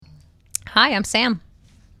Hi, I'm Sam.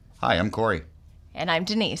 Hi, I'm Kory. And I'm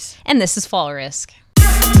Denise. And this is Fall Risk.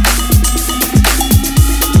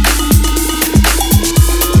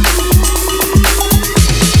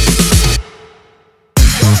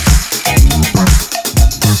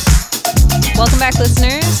 Welcome back,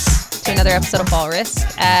 listeners, to another episode of Fall Risk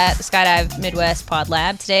at the Skydive Midwest Pod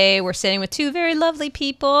Lab. Today, we're sitting with two very lovely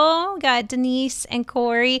people. We got Denise and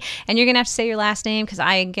Kory, and you're going to have to say your last name because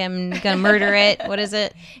I am going to murder it. What is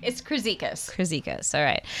it? It's Kruzikas. Kruzikas. All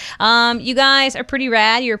right. You guys are pretty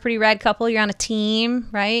rad. You're a pretty rad couple. You're on a team,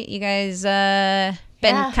 right? You guys been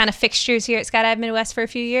kind of fixtures here at Skydive Midwest for a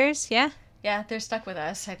few years, yeah? Yeah, they're stuck with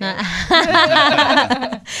us, I think.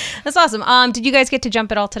 That's awesome. Did you guys get to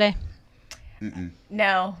jump at all today? Mm-mm.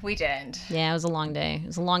 No, we didn't. Yeah, it was a long day. It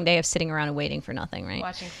was a long day of sitting around and waiting for nothing, right?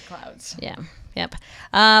 Watching for clouds. Yeah. Yep.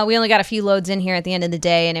 We only got a few loads in here at the end of the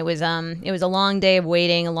day, and it was a long day of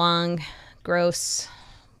waiting, a long, gross,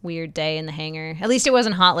 weird day in the hangar. At least it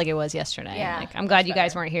wasn't hot like it was yesterday. Yeah, I'm glad you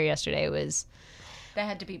guys weren't here yesterday. It was That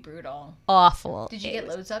had to be brutal. awful. Did you get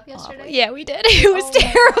loads up yesterday? Awful. Yeah, we did. It was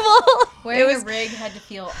terrible. Wearing a rig had to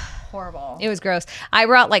feel horrible. It was gross. I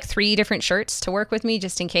brought like 3 different shirts to work with me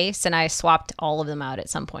just in case, and I swapped all of them out at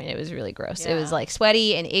some point. It was really gross. Yeah. It was like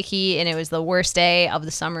sweaty and icky, and it was the worst day of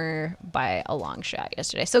the summer by a long shot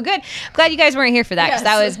yesterday. So good. I'm glad you guys weren't here for that because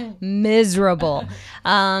that was miserable.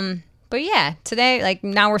 But yeah, today, like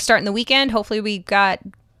now we're starting the weekend. Hopefully we got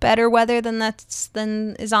better weather than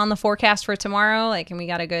is on the forecast for tomorrow. Like, and we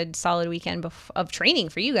got a good solid weekend of training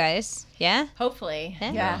for you guys. Yeah. Hopefully.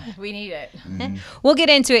 Yeah, we need it. Mm-hmm. We'll get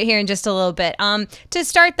into it here in just a little bit. To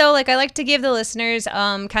start though, like I like to give the listeners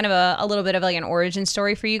kind of a little bit of like an origin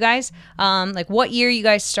story for you guys. Like what year you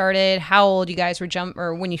guys started, how old you guys were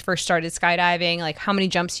or when you first started skydiving, like how many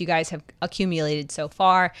jumps you guys have accumulated so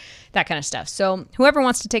far, that kind of stuff. So whoever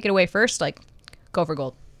wants to take it away first, like go for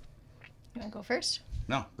gold. You want to go first?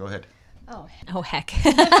 No, go ahead. Oh heck.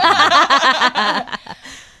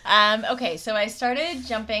 Okay, so I started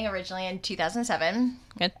jumping originally in 2007.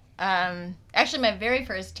 Good. Actually, my very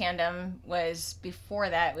first tandem was before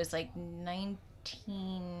that. It was like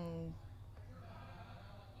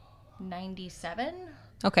 1997.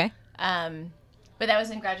 Okay. But that was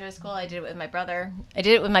in graduate school. I did it with my brother.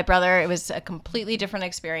 It was a completely different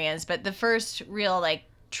experience. But the first real, like,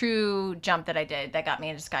 true jump that I did that got me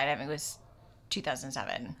into skydiving was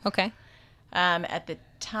 2007. Okay. At the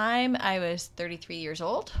time, I was 33 years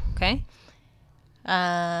old. Okay.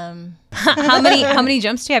 How How many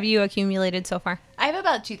jumps have you accumulated so far? I have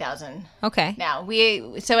about 2,000 Okay. now.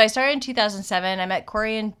 So I started in 2007. I met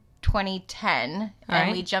Kory in 2010,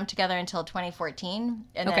 and we jumped together until 2014.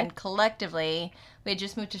 And then collectively, we had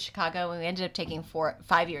just moved to Chicago, and we ended up taking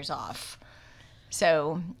 5 years off.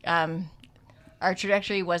 So our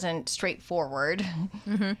trajectory wasn't straightforward.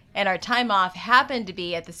 Mm-hmm. And our time off happened to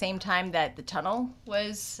be at the same time that the tunnel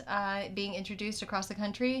was being introduced across the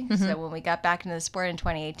country. Mm-hmm. So when we got back into the sport in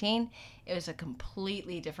 2018, it was a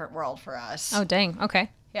completely different world for us. Oh, dang. Okay.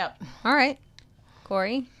 Yep. All right.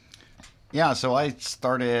 Kory? Yeah, so I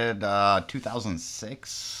started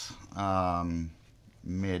 2006,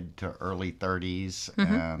 mid to early 30s,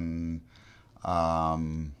 and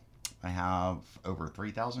I have over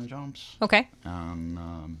 3,000 jumps. Okay.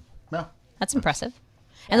 Yeah. That's impressive.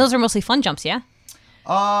 And those are mostly fun jumps, yeah?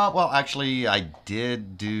 Well, actually, I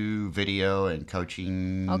did do video and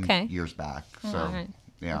coaching years back. So, right.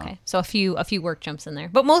 yeah. Okay. So a few work jumps in there,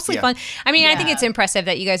 but mostly fun. I mean, I think it's impressive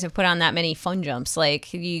that you guys have put on that many fun jumps.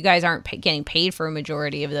 Like you guys aren't getting paid for a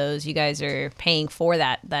majority of those. You guys are paying for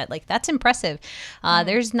that. Like that's impressive.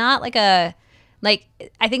 There's not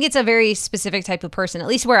I think it's a very specific type of person. At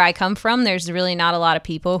least where I come from, there's really not a lot of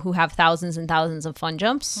people who have thousands and thousands of fun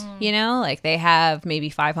jumps, you know? Like they have maybe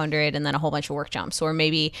 500 and then a whole bunch of work jumps. Or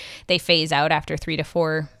maybe they phase out after 3 to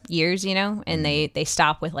 4 years, you know, and they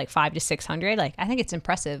stop with like 500 to 600. Like I think it's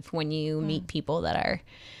impressive when you meet people that are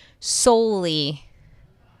solely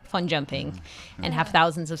fun jumping and have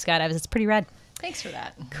thousands of skydivers. It's pretty rad. Thanks for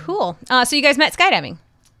that. Cool. So you guys met skydiving?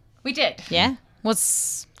 We did. Yeah?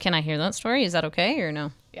 Can I hear that story? Is that okay or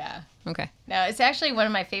no? Yeah. Okay. No, it's actually one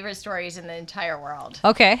of my favorite stories in the entire world.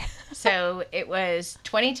 Okay. So it was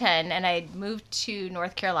 2010, and I moved to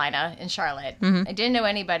North Carolina in Charlotte. Mm-hmm. I didn't know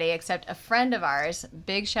anybody except a friend of ours.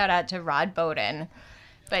 Big shout out to Rod Bowden.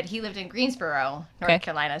 But he lived in Greensboro, North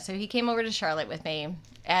Carolina. So he came over to Charlotte with me,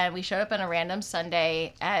 and we showed up on a random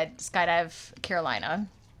Sunday at Skydive Carolina.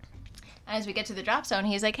 As we get to the drop zone,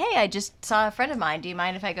 he's like, hey, I just saw a friend of mine. Do you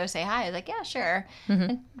mind if I go say hi? I was like, yeah, sure. Mm-hmm.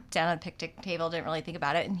 And down on a picnic table, didn't really think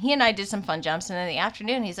about it. And he and I did some fun jumps. And in the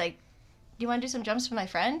afternoon, he's like, do you want to do some jumps with my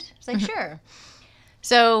friend? I was like, sure.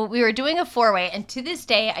 So we were doing a 4-way, and to this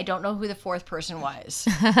day, I don't know who the fourth person was.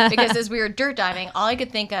 Because as we were dirt diving, all I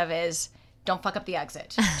could think of is, don't fuck up the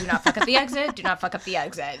exit. Do not fuck up the exit. Do not fuck up the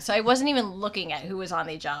exit. So I wasn't even looking at who was on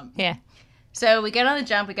the jump. Yeah. So we get on the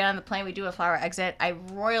jump, we get on the plane, we do a flower exit. I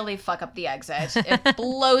royally fuck up the exit. It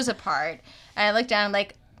blows apart. And I look down,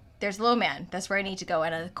 like, there's a low man. That's where I need to go.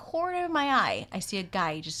 And at the corner of my eye, I see a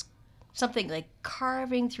guy just something like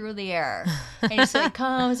carving through the air. And he just like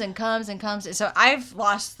comes and comes and comes. And so I've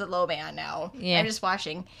lost the low man now. Yeah. I'm just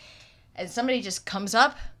watching. And somebody just comes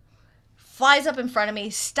up, flies up in front of me,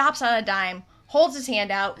 stops on a dime, holds his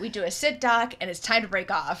hand out. We do a sit dock, and it's time to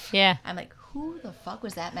break off. Yeah. I'm like, who the fuck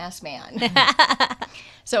was that masked man?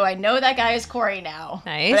 So I know that guy is Kory now.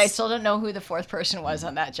 Nice. But I still don't know who the fourth person was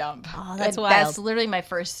on that jump. Oh, that's wild. That's literally my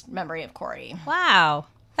first memory of Kory. Wow.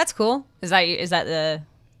 That's cool. Is that the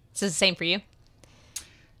same for you?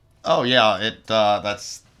 Oh yeah,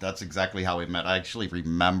 that's exactly how we met. I actually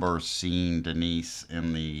remember seeing Denise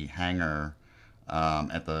in the hangar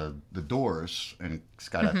at the doors in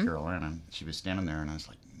Skydive, Carolina. She was standing there, and I was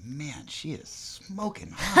like, man, she is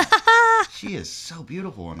smoking hot. She is so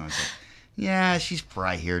beautiful. And I was like, yeah, she's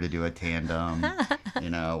probably here to do a tandem,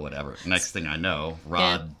 whatever. Next thing I know,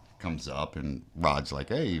 Rod comes up, and Rod's like,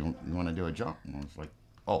 hey, you want to do a jump? And I was like,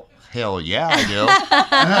 oh, hell yeah, I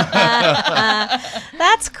do.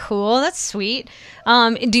 That's cool. That's sweet.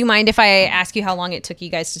 Do you mind if I ask you how long it took you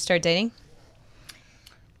guys to start dating?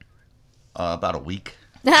 About a week.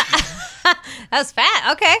 That was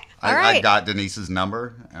fat. Okay. All right. I got Denise's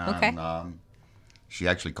number. And, okay. She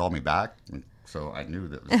actually called me back, so I knew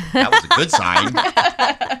that was a good sign.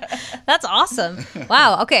 That's awesome.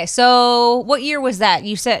 Wow. Okay. So what year was that?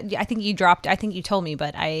 You said, I think you told me,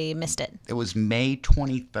 but I missed it. It was May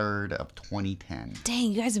 23rd of 2010.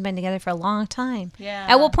 Dang, you guys have been together for a long time. Yeah.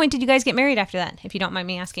 At what point did you guys get married after that, if you don't mind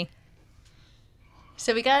me asking?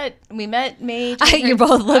 So we met May 23rd. You're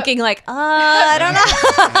both looking like, I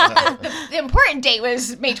don't know. The important date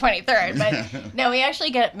was May 23rd, but no, we actually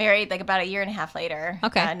got married like about a year and a half later.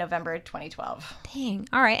 Okay. November 2012. Dang.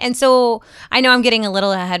 All right. And so I know I'm getting a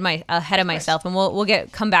little ahead of myself, and we'll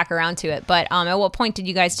come back around to it. But at what point did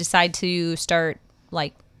you guys decide to start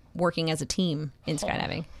like working as a team in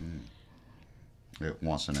skydiving? It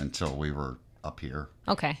wasn't until we were up here.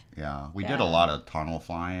 Okay. Yeah. We did a lot of tunnel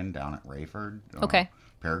flying down at Rayford. Okay.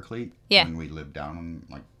 Paraclete. Yeah. When we lived down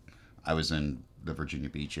I was in the Virginia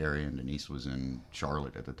Beach area, and Denise was in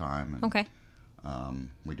Charlotte at the time. And, okay.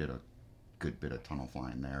 We did a good bit of tunnel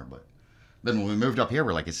flying there, but then when we moved up here,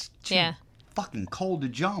 we're like, it's too fucking cold to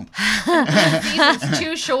jump. It's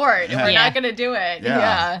too short, and we're not going to do it.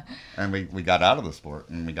 Yeah. And we got out of the sport,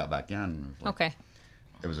 and we got back in. Okay.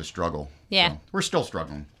 It was a struggle. Yeah. So we're still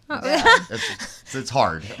struggling. It's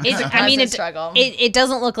hard. It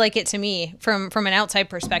doesn't look like it to me from an outside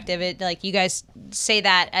perspective. It like you guys say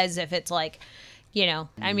that as if it's like,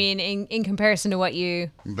 I mean, in comparison to what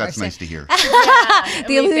you. That's nice to hear.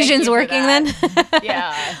 The illusion's working then.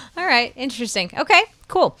 Yeah. All right. Interesting. Okay.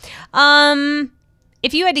 Cool.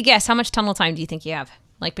 If you had to guess, how much tunnel time do you think you have,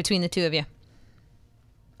 like between the two of you?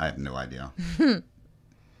 I have no idea. I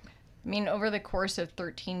mean, over the course of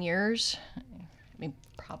 13 years.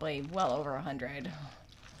 Probably well over 100.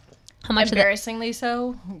 How much? Embarrassingly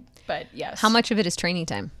so, but yes. How much of it is training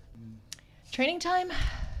time? Training time,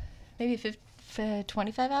 maybe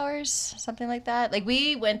 25 hours, something like that. Like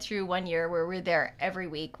we went through 1 year where we were there every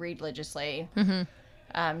week religiously,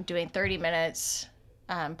 doing 30 minutes.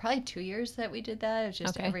 Probably 2 years that we did that. It was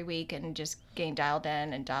just every week and just getting dialed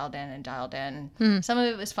in and dialed in and dialed in. Mm. Some of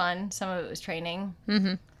it was fun. Some of it was training.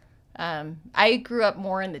 Mm-hmm. I grew up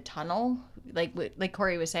more in the tunnel. Like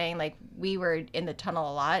Kory was saying, like we were in the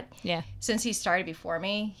tunnel a lot. Yeah. Since he started before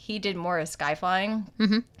me, he did more of sky flying.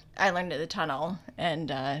 Mm-hmm. I learned at the tunnel,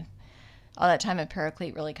 and all that time at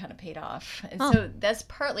Paraclete really kind of paid off. And so that's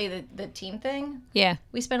partly the team thing. Yeah.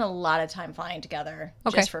 We spent a lot of time flying together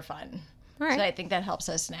just for fun. All right. So I think that helps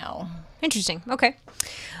us now. Interesting. Okay.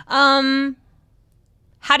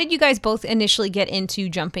 How did you guys both initially get into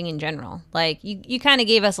jumping in general? Like you kind of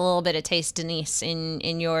gave us a little bit of taste, Denise,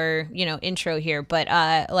 in your intro here, but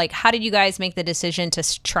like how did you guys make the decision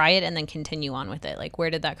to try it and then continue on with it? Like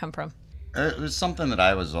where did that come from? It was something that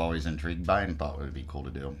I was always intrigued by and thought would be cool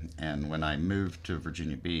to do. And when I moved to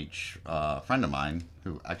Virginia Beach, a friend of mine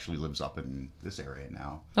who actually lives up in this area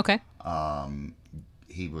now. Okay.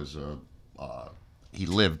 He was he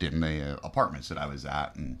lived in the apartments that I was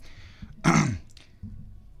at, and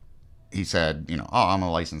he said, I'm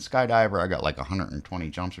a licensed skydiver. I got like 120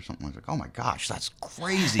 jumps or something. I was like, oh my gosh, that's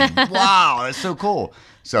crazy. Wow, that's so cool.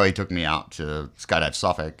 So he took me out to Skydive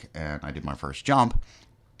Suffolk, and I did my first jump.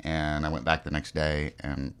 And I went back the next day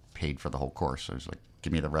and paid for the whole course. I was like,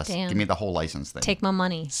 give me the rest. Damn. Give me the whole license thing. Take my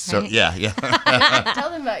money. So right? yeah. Tell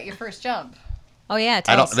them about your first jump. Oh yeah.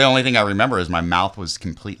 Tell us. The only thing I remember is my mouth was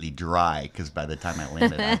completely dry because by the time I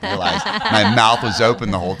landed, I realized my mouth was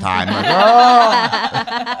open the whole time. Like,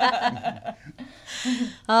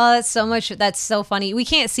 Oh, that's so funny. We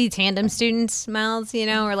can't see tandem students' mouths,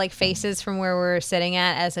 or like faces from where we're sitting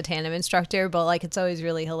at as a tandem instructor, but like it's always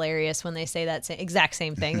really hilarious when they say that exact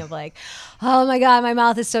same thing of like, oh my God, my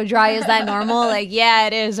mouth is so dry. Is that normal? Like, yeah,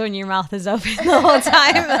 it is when your mouth is open the whole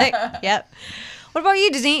time. Like, yep. What about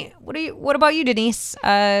you, Denise? What about you, Denise?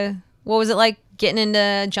 What was it like getting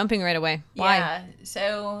into jumping right away? Why? Yeah.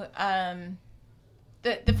 So,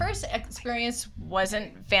 the first experience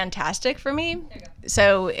wasn't fantastic for me.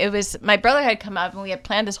 So it was, my brother had come up and we had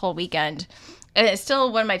planned this whole weekend. And it's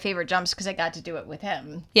still one of my favorite jumps because I got to do it with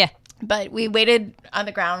him. Yeah. But we waited on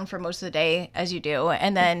the ground for most of the day, as you do.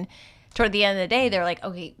 And then toward the end of the day, they were like,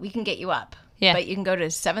 okay, we can get you up. Yeah. But you can go to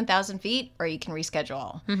 7,000 feet or you can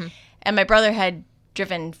reschedule. Mm-hmm. And my brother had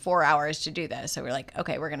driven 4 hours to do this. So we're like,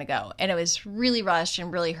 okay, we're going to go. And it was really rushed and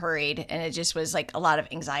really hurried. And it just was like a lot of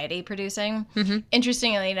anxiety producing. Mm-hmm.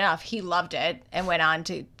 Interestingly enough, he loved it and went on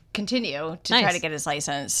to continue to try to get his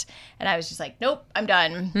license. And I was just like, nope, I'm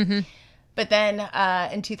done. Mm-hmm. But then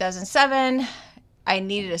in 2007, I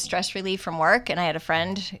needed a stress relief from work. And I had a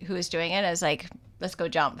friend who was doing it. I was like, let's go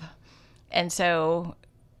jump. And so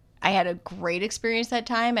I had a great experience that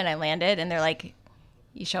time. And I landed and they're like,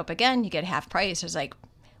 you show up again, you get half price. I was like,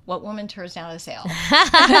 what woman turns down a sale?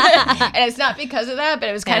 And it's not because of that, but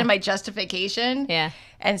it was kind of my justification. Yeah.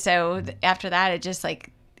 And so after that, it just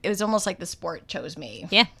like, it was almost like the sport chose me.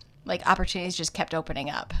 Yeah. Like opportunities just kept opening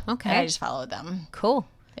up. Okay. And I just followed them. Cool.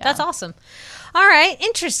 Yeah. That's awesome. All right.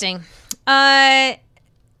 Interesting. What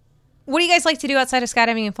do you guys like to do outside of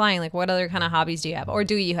skydiving and flying? Like what other kind of hobbies do you have? Or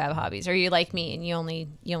do you have hobbies? Or are you like me and you only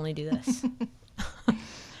do this?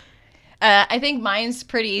 I think mine's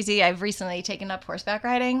pretty easy. I've recently taken up horseback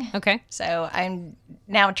riding. Okay. So I'm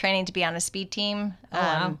now training to be on a speed team. Oh,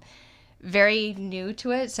 wow. Very new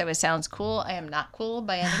to it, so it sounds cool. I am not cool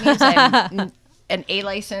by any means. I'm an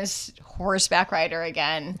A-licensed horseback rider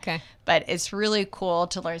again. Okay. But it's really cool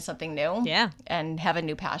to learn something new. Yeah. And have a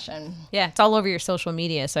new passion. Yeah, it's all over your social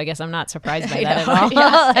media, so I guess I'm not surprised by that at all.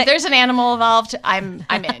 Yeah. If there's an animal involved, I'm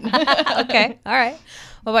in. Okay. All right.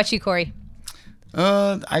 What about you, Kory?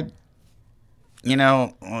 I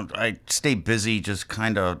stay busy just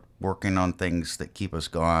kind of working on things that keep us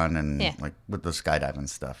going and like with the skydiving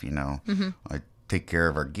stuff, Mm-hmm. I take care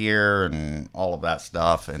of our gear and all of that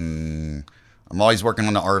stuff. And I'm always working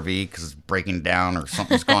on the RV because it's breaking down or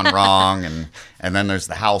something's gone wrong. And then there's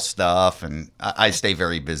the house stuff. And I stay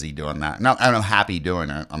very busy doing that. And I'm happy doing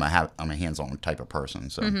it. I'm a hands-on type of person.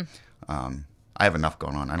 So I have enough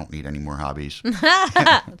going on. I don't need any more hobbies.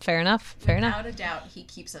 Fair enough. Without a doubt, he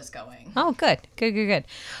keeps us going. Oh, good.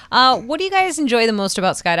 What do you guys enjoy the most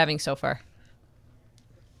about skydiving so far?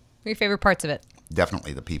 What are your favorite parts of it?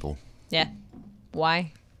 Definitely the people. Yeah.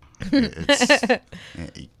 Why?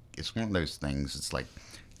 It's one of those things. It's like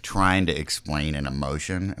trying to explain an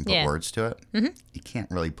emotion and put words to it. Mm-hmm. You can't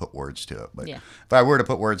really put words to it. But if I were to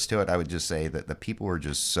put words to it, I would just say that the people are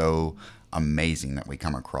just so amazing that we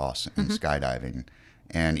come across in skydiving.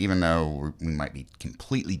 And even though we might be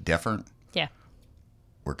completely different,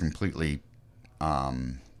 we're completely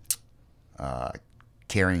caring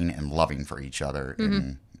and loving for each other. Mm-hmm.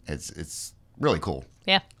 And it's really cool.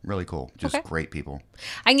 Yeah. Really cool. Just great people.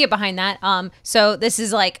 I can get behind that. So this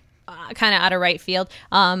is like kind of out of right field.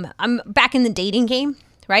 I'm back in the dating game,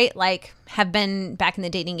 right? Like have been back in the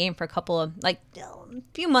dating game for a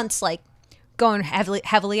few months, like going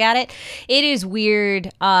heavily at it. It is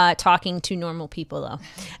weird talking to normal people though.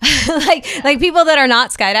 like people that are not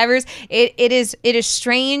skydivers. It is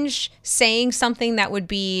strange saying something that would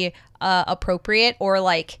be appropriate or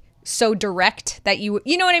like so direct that you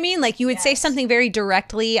know what I mean? Like you would say something very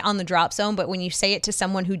directly on the drop zone, but when you say it to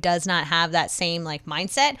someone who does not have that same like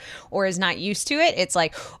mindset or is not used to it, it's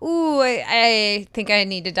like, ooh, I think I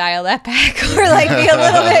need to dial that back or like be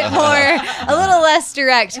a little less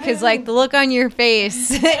direct because like the look on your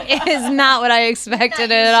face is not what I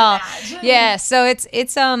expected at all. Yeah, so it's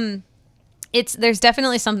there's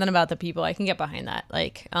definitely something about the people. I can get behind that.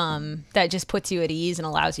 Like that just puts you at ease and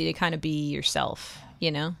allows you to kind of be yourself,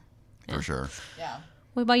 For sure. Yeah.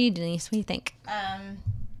 What about you, Denise? What do you think?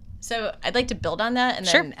 So I'd like to build on that and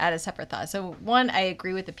then add a separate thought. So one, I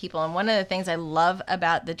agree with the people. And one of the things I love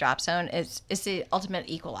about the drop zone is it's the ultimate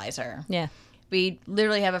equalizer. Yeah. We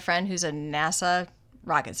literally have a friend who's a NASA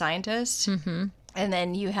rocket scientist. Mm-hmm. And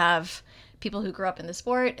then you have people who grew up in the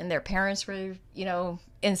sport and their parents were, you know,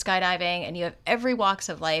 in skydiving, and you have every walks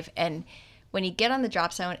of life. And when you get on the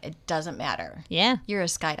drop zone, it doesn't matter. Yeah. You're a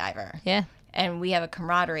skydiver. Yeah. And we have a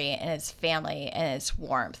camaraderie, and it's family, and it's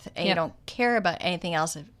warmth, and you don't care about anything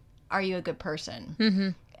else. Are you a good person? Mm-hmm.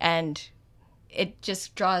 And it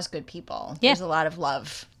just draws good people. Yeah. There's a lot of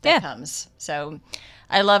love that comes. So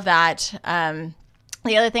I love that.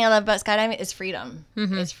 The other thing I love about skydiving is freedom.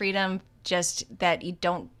 Mm-hmm. It's freedom just that you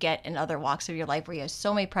don't get in other walks of your life, where you have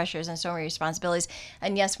so many pressures and so many responsibilities.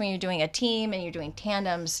 And yes, when you're doing a team and you're doing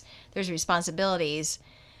tandems, there's responsibilities,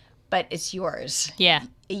 but it's yours. Yeah.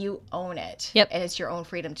 You own it. Yep. And it's your own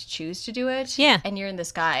freedom to choose to do it. Yeah. And you're in the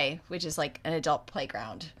sky, which is like an adult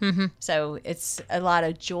playground. Mm-hmm. So it's a lot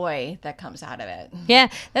of joy that comes out of it. Yeah.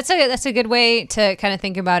 That's a good way to kind of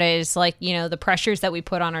think about it, is like, you know, the pressures that we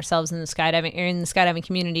put on ourselves in the skydiving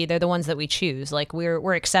community, they're the ones that we choose. Like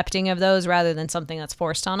we're accepting of those rather than something that's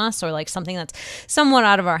forced on us, or like something that's somewhat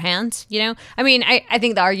out of our hands, you know? I mean, I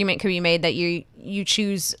think the argument could be made that you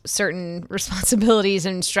choose certain responsibilities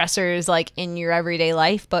and stressors like in your everyday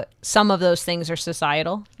life, but some of those things are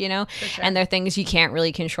societal, you know, sure. And they're things you can't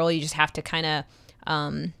really control. You just have to kind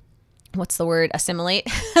of, what's the word? Assimilate.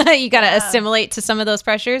 You got to assimilate to some of those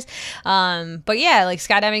pressures. But yeah, like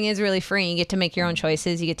skydiving is really free. You get to make your own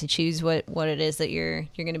choices. You get to choose what it is that you're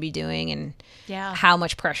going to be doing, and how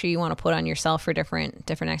much pressure you want to put on yourself for different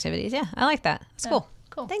activities. Yeah, I like that. It's cool.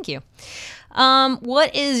 Cool. Thank you.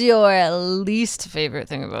 What is your least favorite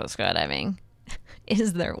thing about skydiving?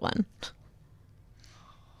 Is there one?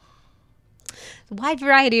 Wide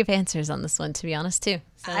variety of answers on this one, to be honest, too.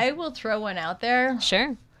 So. I will throw one out there.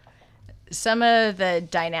 Sure. Some of the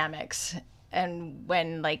dynamics, and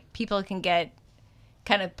when like people can get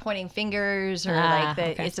kind of pointing fingers, or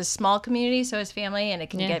it's a small community, so it's family, and it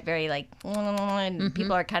can get very like, and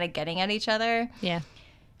people are kind of getting at each other. Yeah.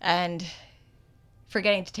 And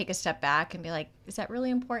forgetting to take a step back and be like, is that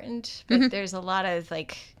really important? But there's a lot of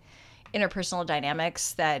like interpersonal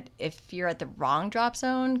dynamics that if you're at the wrong drop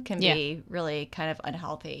zone can be really kind of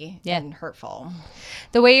unhealthy and hurtful.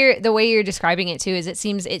 The way you're describing it too is it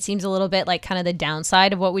seems a little bit like kind of the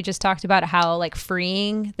downside of what we just talked about, how like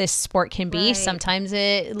freeing this sport can be. Right. Sometimes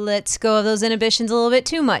it lets go of those inhibitions a little bit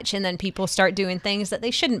too much, and then people start doing things that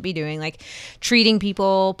they shouldn't be doing, like treating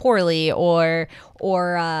people poorly or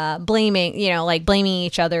blaming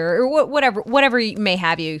each other, or whatever you may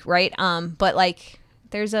have you, right? But like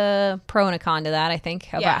there's a pro and a con to that, I think,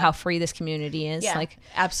 about how free this community is. Yeah, like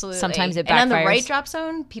absolutely. Sometimes it backfires. And on the right drop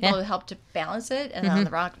zone, people help to balance it, and on the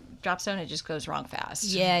wrong drop zone, it just goes wrong fast.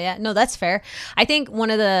 Yeah. No, that's fair. I think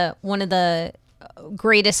one of the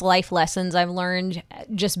greatest life lessons I've learned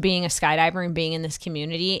just being a skydiver and being in this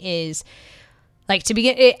community is, like, to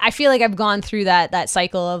begin, I feel like I've gone through that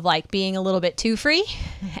cycle of like being a little bit too free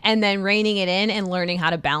and then reining it in and learning how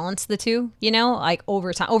to balance the two, you know, like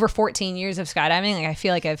over time, over 14 years of skydiving. Like I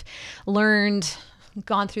feel like I've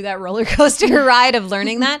gone through that roller coaster ride of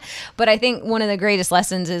learning that. But I think one of the greatest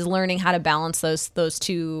lessons is learning how to balance those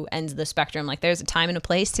two ends of the spectrum. Like there's a time and a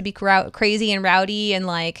place to be crazy and rowdy and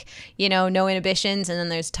like, you know, no inhibitions. And then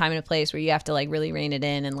there's a time and a place where you have to like really rein it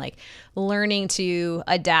in and like learning to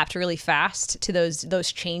adapt really fast to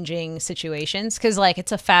those changing situations. Cause like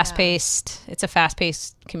it's a fast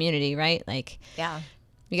paced community, right? Like,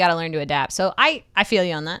 you got to learn to adapt. So I feel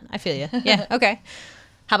you on that. I feel you. Yeah. Okay.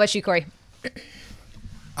 How about you, Kory?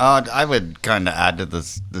 I would kind of add to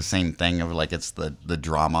the same thing of like it's the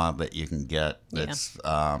drama that you can get. It's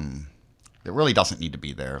it really doesn't need to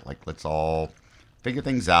be there. Like let's all figure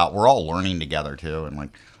things out. We're all learning together too, and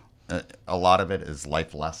like a lot of it is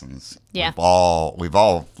life lessons. Yeah, we've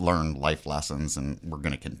all learned life lessons, and we're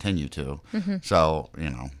going to continue to. Mm-hmm. So you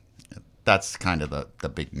know, that's kind of the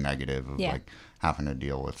big negative of like having to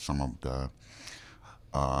deal with some of the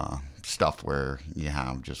stuff where you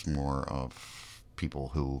have just more of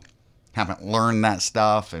people who haven't learned that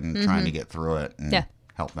stuff and trying to get through it and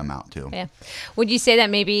help them out too. Yeah. Would you say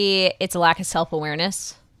that maybe it's a lack of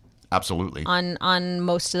self-awareness? Absolutely. On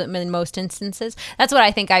most of them, in most instances. That's what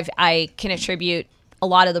I think I can attribute a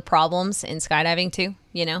lot of the problems in skydiving to,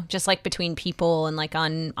 you know, just like between people and like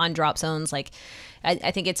on drop zones. Like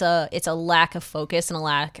I think it's a lack of focus and a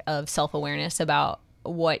lack of self-awareness about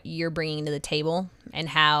what you're bringing to the table and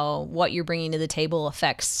how what you're bringing to the table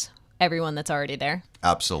affects everyone that's already there.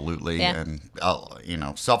 Absolutely. Yeah. And you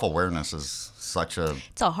know, self-awareness is such a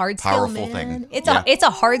hard powerful skill, thing. It's a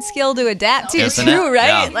hard skill to adapt to, isn't too, it?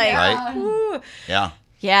 right? Yeah, right. Woo. Yeah.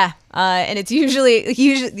 Yeah. And it's usually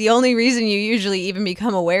the only reason you usually even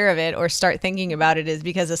become aware of it or start thinking about it is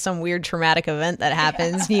because of some weird traumatic event that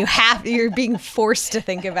happens. Yeah. You're being forced to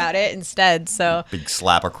think about it instead. So big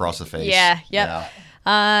slap across the face. Yeah. Yep.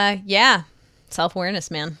 Yeah.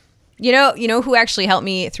 Self-awareness, man. You know who actually helped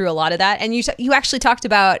me through a lot of that? And you actually talked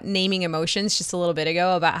about naming emotions just a little bit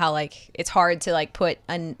ago about how like it's hard to like put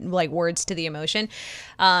words to the emotion.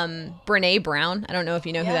 Brene Brown, I don't know if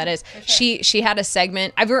you know who that is. Sure. She had a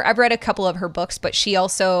segment. I've read a couple of her books, but she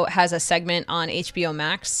also has a segment on HBO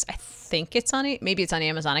Max. I think it's on it. Maybe it's on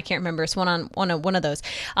Amazon. I can't remember. It's one of those.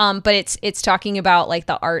 But it's talking about like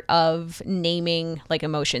the art of naming like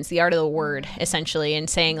emotions, the art of the word essentially, and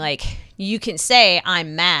saying like you can say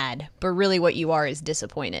I'm mad, but really what you are is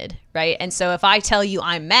disappointed, right? And so if I tell you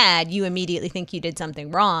I'm mad, you immediately think you did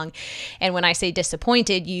something wrong. And when I say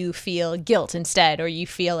disappointed, you feel guilt instead, or you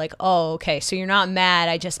feel like, oh, okay, so you're not mad,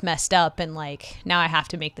 I just messed up and like now I have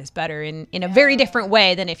to make this better in a very different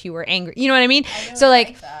way than if you were angry. You know what I mean? I really so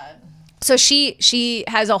like that. So she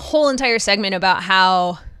has a whole entire segment about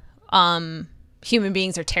how human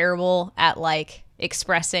beings are terrible at like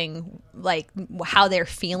expressing like how they're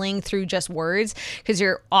feeling through just words, because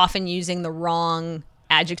you're often using the wrong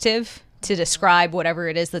adjective to describe whatever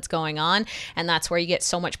it is that's going on, and that's where you get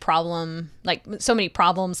so many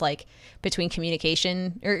problems like between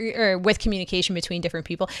communication or with communication between different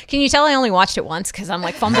people. Can you tell I only watched it once because I'm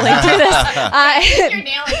like fumbling through this? You're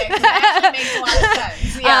nailing it. It actually makes a lot of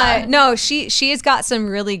sense. Yeah. No, she has got some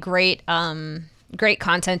really great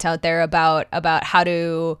content out there about how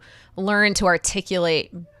to learn to articulate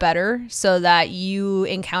better so that you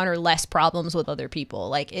encounter less problems with other people.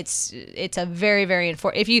 Like it's a very, very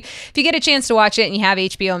informative. If you get a chance to watch it and you have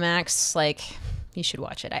HBO Max, like you should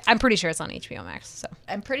watch it. I'm pretty sure it's on HBO Max. So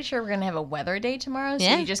I'm pretty sure we're gonna have a weather day tomorrow. So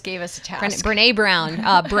you just gave us a task. Brene Brown.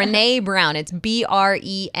 Brene Brown. It's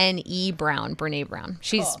Brene Brown. Brene Brown.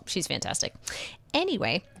 She's fantastic.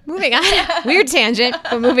 Anyway, moving on. Weird tangent,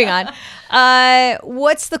 but moving on.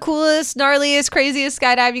 What's the coolest, gnarliest, craziest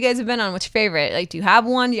skydive you guys have been on? What's your favorite? Like, do you have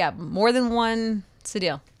one? Do you have more than one? What's the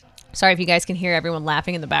deal? Sorry if you guys can hear everyone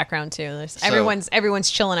laughing in the background too.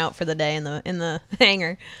 Everyone's chilling out for the day in the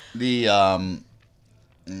hangar.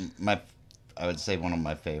 I would say one of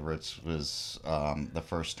my favorites was the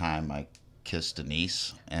first time I kissed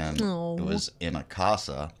Denise, and it was in a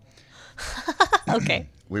casa. Okay.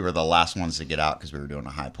 We were the last ones to get out because we were doing a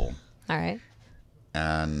high pull. All right.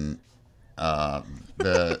 And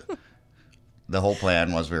the whole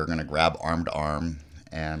plan was we were going to grab arm to arm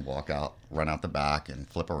and walk out, run out the back, and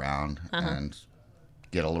flip around and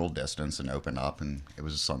get a little distance and open up. And it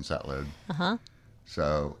was a sunset load.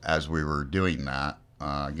 So as we were doing that,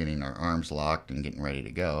 getting our arms locked and getting ready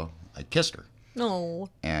to go, I kissed her. No.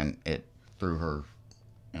 And it threw her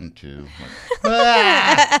into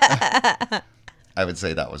I would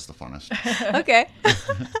say that was the funnest. Okay.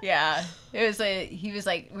 Yeah. It was like, he was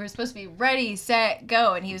like, we were supposed to be ready, set,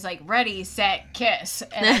 go. And he was like, ready, set, kiss.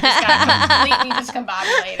 And I just got completely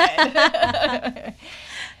discombobulated.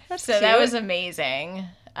 So that was amazing.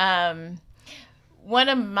 One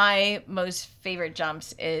of my most favorite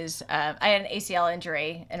jumps is I had an ACL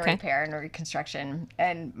injury and repair and reconstruction.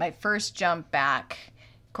 And my first jump back,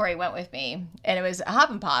 Kory went with me. And it was a hop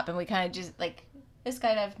and pop. And we kind of just like, this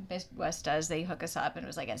skydive Midwest does, they hook us up, and it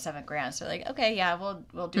was like at $7,000. So like, okay, yeah,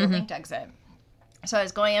 we'll do a linked exit. So I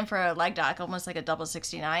was going in for a leg dock, almost like a double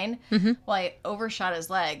 69. Well, I overshot his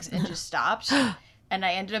legs and just stopped. And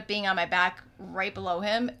I ended up being on my back right below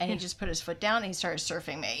him, and he just put his foot down and he started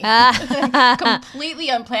surfing me. Completely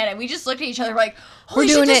unplanned. And we just looked at each other like, holy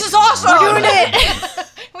shit, this is awesome! We're doing it!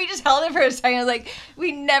 We just held it for a second. I was like,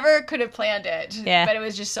 we never could have planned it. Yeah. But it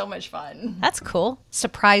was just so much fun. That's cool.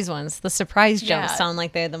 Surprise ones. The surprise jumps sound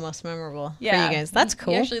like they're the most memorable for you guys. That's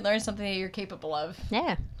cool. You actually learn something that you're capable of.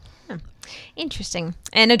 Yeah. Interesting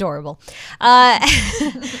and adorable.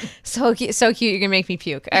 So cute, you're gonna make me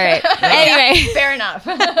puke. All right. Anyway, fair enough.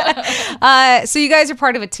 So you guys are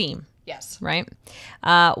part of a team. Yes. Right.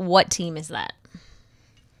 What team is that?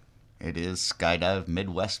 It is Skydive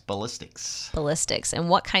Midwest Ballistix. Ballistix. And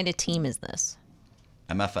what kind of team is this?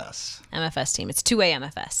 MFS. MFS team. It's 2A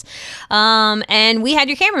MFS. And we had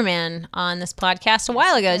your cameraman on this podcast a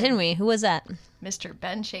while ago, didn't we? Who was that? Mr.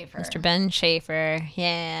 Ben Shafer. Mr. Ben Shafer.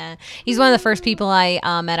 Yeah. He's one of the first people I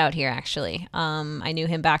met out here, actually. I knew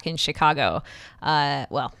him back in Chicago.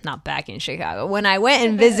 Well, not back in Chicago. When I went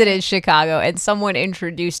and visited Chicago and someone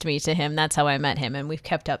introduced me to him, that's how I met him. And we've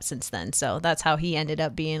kept up since then. So that's how he ended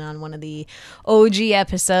up being on one of the OG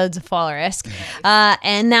episodes of Fall Risk.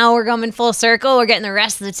 And now we're coming full circle. We're getting the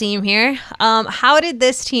rest of the team here. How did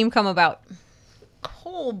this team come about?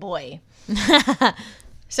 Oh, boy.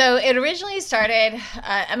 So it originally started,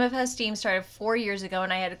 MFS team started 4 years ago,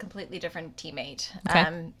 and I had a completely different teammate.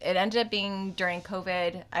 Okay. It ended up being during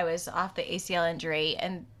COVID. I was off the ACL injury,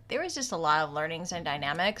 and there was just a lot of learnings and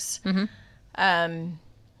dynamics.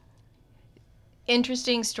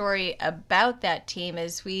 Interesting story about that team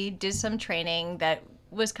is we did some training that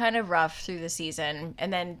was kind of rough through the season,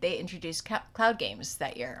 and then they introduced cloud games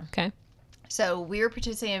that year. Okay. So we were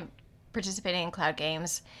participating in cloud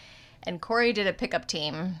games, and Kory did a pickup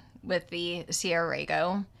team with the Sierra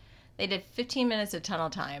Rago. They did 15 minutes of tunnel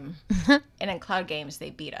time, and in cloud games, they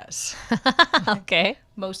beat us. Okay.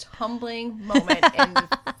 Most humbling moment in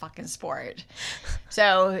fucking sport.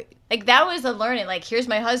 So, like, that was the learning. Like, here's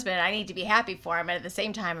my husband. I need to be happy for him. And at the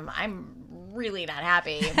same time, I'm really not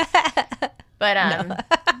happy. But,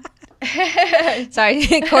 Sorry,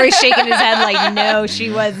 Kory's shaking his head like, no, she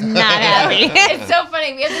was not happy. It's so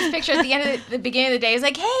funny. We have this picture at the end of the beginning of the day. It's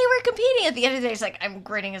like, hey, we're competing. At the end of the day, it's like, I'm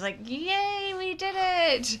grinning. It's like, yay, we did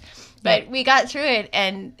it. But we got through it,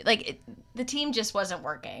 and like the team just wasn't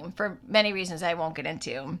working for many reasons I won't get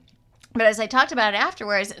into. But as I talked about it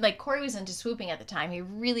afterwards, like Kory was into swooping at the time. He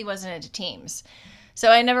really wasn't into teams. So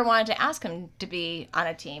I never wanted to ask him to be on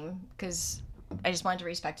a team because I just wanted to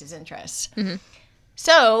respect his interests. Mm-hmm.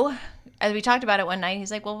 So as we talked about it one night, he's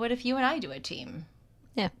like, well, what if you and I do a team?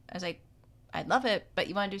 Yeah. I was like, I'd love it, but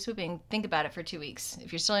you want to do swooping? Think about it for 2 weeks.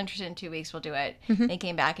 If you're still interested in 2 weeks, we'll do it. Mm-hmm. And he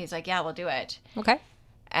came back. He's like, yeah, we'll do it. Okay.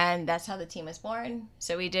 And that's how the team was born.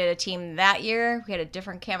 So we did a team that year. We had a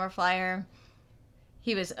different camera flyer.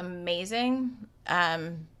 He was amazing,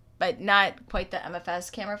 but not quite the MFS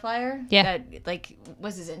camera flyer. Yeah. That, like,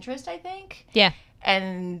 was his interest, I think. Yeah.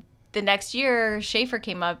 And the next year, Shafer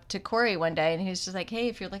came up to Kory one day, and he was just like, hey,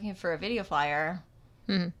 if you're looking for a video flyer,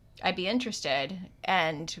 I'd be interested.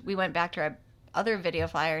 And we went back to our other video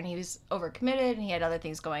flyer, and he was overcommitted, and he had other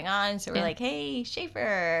things going on. So we're like, hey,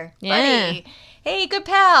 Shafer, buddy, hey, good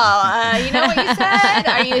pal, you know what you said?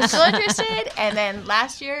 Are you still interested? And then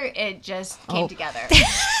last year, it just came together.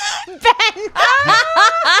 Ben.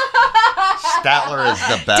 Statler is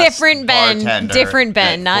the best Different Ben. bartender Different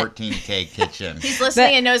Ben. at Not 14K Kitchen. He's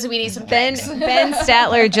listening and knows that we need some Ben. drinks. Ben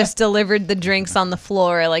Statler just delivered the drinks on the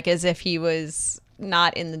floor, like as if he was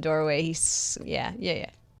not in the doorway. He's yeah.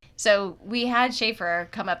 So we had Shafer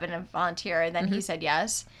come up and volunteer, and then he said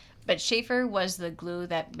yes. But Shafer was the glue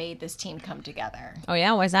that made this team come together. Oh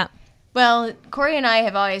yeah, why's that? Well, Kory and I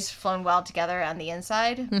have always flown well together on the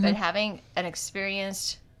inside, but having an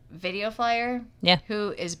experienced video flyer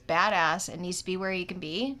who is badass and needs to be where he can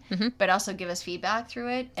be, but also give us feedback through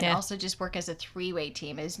it, and also just work as a three-way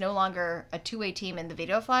team. It is no longer a two-way team in the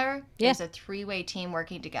video flyer. It's a three-way team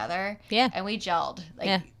working together. Yeah. And we gelled.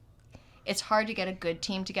 It's hard to get a good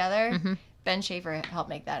team together. Ben Shafer helped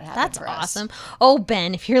make that happen. That's for us. awesome. Oh,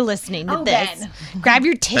 Ben, if you're listening to this, Ben. grab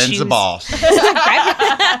your tissues. Ben's the boss.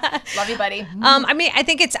 Love you, buddy. I mean, I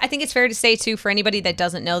think it's fair to say too, for anybody that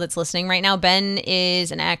doesn't know that's listening right now, Ben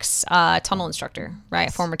is an ex tunnel instructor, right?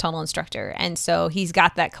 A former tunnel instructor, and so he's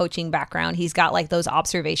got that coaching background. He's got like those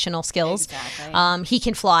observational skills. Exactly. He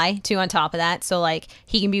can fly too. On top of that, so like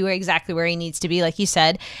he can be exactly where he needs to be, like you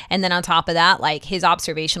said. And then on top of that, like his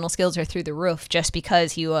observational skills are through the roof, just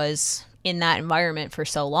because he was in that environment for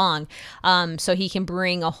so long. So he can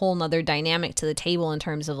bring a whole nother dynamic to the table in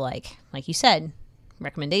terms of like you said,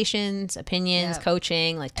 recommendations, opinions,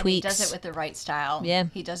 coaching, like tweaks. And he does it with the right style. Yeah.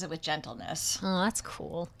 He does it with gentleness. Oh, that's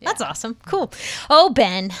cool. Yeah. That's awesome. Cool. Oh,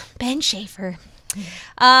 Ben Shafer. Cool.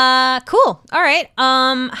 All right.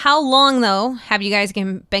 How long though have you guys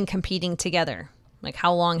been competing together? Like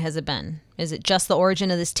how long has it been? Is it just the origin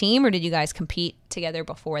of this team, or did you guys compete together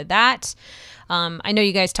before that? I know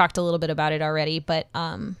you guys talked a little bit about it already, but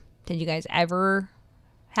did you guys ever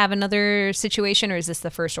have another situation, or is this the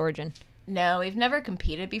first origin? No, we've never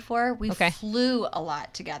competed before. We flew a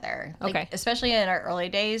lot together. Like, especially in our early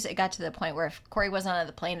days, it got to the point where if Kory wasn't on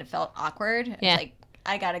the plane, it felt awkward. It was like,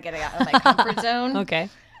 I got to get out of my comfort zone. Okay.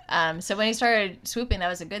 So when he started swooping, that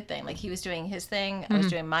was a good thing. Like he was doing his thing, I was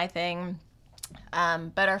doing my thing.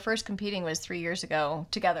 But our first competing was 3 years ago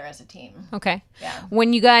together as a team. Okay. Yeah.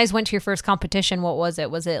 When you guys went to your first competition, what was it?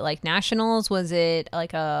 Was it like nationals? Was it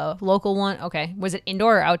like a local one? Okay. Was it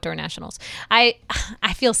indoor or outdoor nationals? I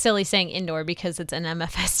feel silly saying indoor because it's an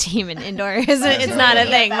MFS team and indoor isn't. It's not a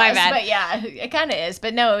thing. My bad. But yeah, it kind of is.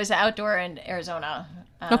 But no, it was outdoor in Arizona.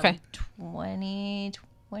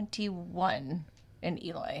 2021 in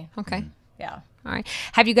Eloy. Okay. Yeah. All right.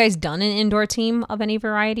 Have you guys done an indoor team of any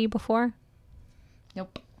variety before?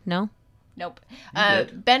 Nope. No? Nope.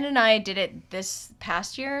 Ben and I did it this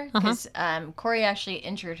past year because Kory actually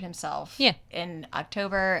injured himself in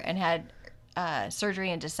October and had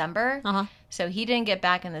surgery in December. So he didn't get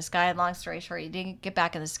back in the sky. Long story short, he didn't get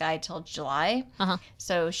back in the sky till July.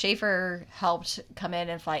 So Shafer helped come in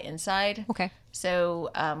and fly inside. Okay.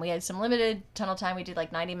 So we had some limited tunnel time. We did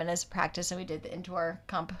like 90 minutes of practice, and we did the indoor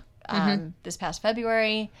comp this past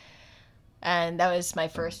February. And that was my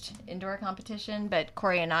first indoor competition. But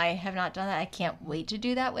Kory and I have not done that. I can't wait to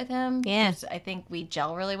do that with him. Yeah. I think we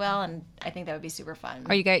gel really well, and I think that would be super fun.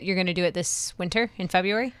 Are you're going to do it this winter in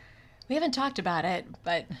February? We haven't talked about it,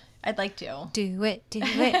 but I'd like to. Do it.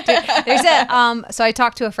 There's a so I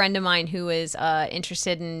talked to a friend of mine who was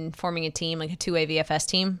interested in forming a team, like a 2-way VFS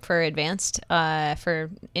team for advanced for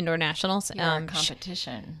indoor nationals. You're a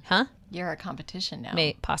competition. Huh? You're a competition now.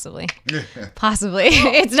 Possibly.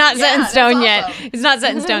 It's not set in stone yet. Awesome. It's not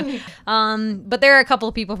set in stone. But there are a couple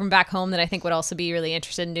of people from back home that I think would also be really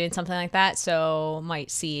interested in doing something like that. So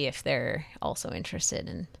might see if they're also interested,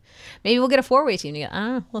 and maybe we'll get a 4-way team together. I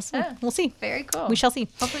don't know. We'll see. Yeah. We'll see. Very cool. We shall see.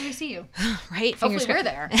 Hopefully we see you. Right? Hopefully we're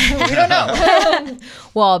there. We don't know.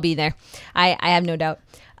 We'll all be there. I have no doubt.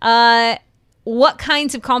 What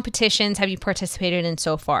kinds of competitions have you participated in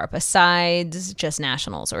so far besides just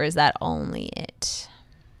nationals, or is that only it?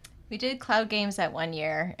 We did Cloud Games that 1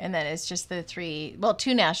 year, and then it's just the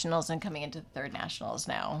 2 nationals and coming into the 3rd nationals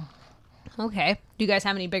now. Okay. Do you guys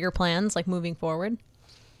have any bigger plans, like moving forward?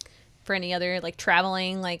 For any other, like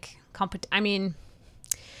traveling, like I mean,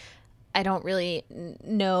 I don't really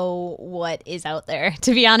know what is out there,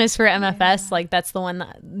 to be honest, for MFS. Yeah. Like that's the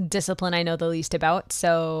one discipline I know the least about.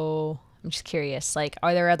 So I'm just curious, like,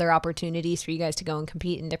 are there other opportunities for you guys to go and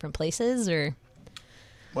compete in different places, or?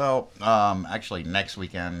 Well, actually, next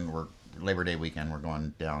weekend, Labor Day weekend, we're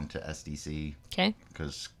going down to SDC. Okay.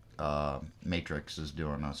 Because Matrix is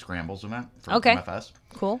doing a scrambles event for MFS.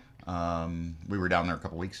 Cool. We were down there a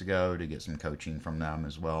couple weeks ago to get some coaching from them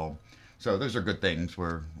as well. So those are good things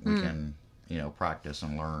where we can, practice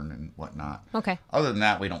and learn and whatnot. Okay. Other than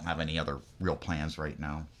that, we don't have any other real plans right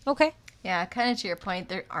now. Okay. Yeah, kind of to your point,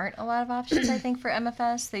 there aren't a lot of options, I think, for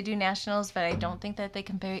MFS. They do nationals, but I don't think that they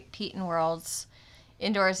compete in worlds.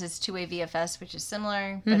 Indoors is 2-way VFS, which is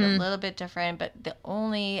similar, but a little bit different. But the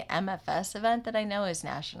only MFS event that I know is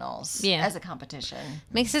nationals as a competition.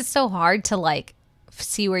 Makes it so hard to, like,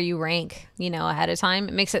 see where you rank, ahead of time.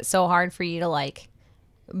 It makes it so hard for you to, like,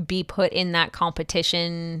 be put in that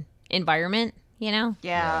competition environment,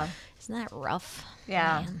 Yeah. Isn't that rough?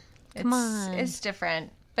 Yeah. Man. Come on. It's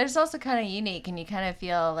different. But it's also kind of unique, and you kind of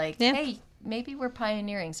feel like, hey, maybe we're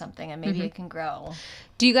pioneering something, and maybe it can grow.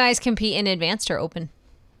 Do you guys compete in advanced or open?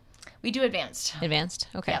 We do advanced. Advanced?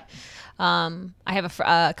 Okay. Yep. I have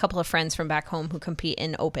a couple of friends from back home who compete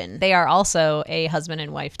in open. They are also a husband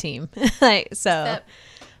and wife team.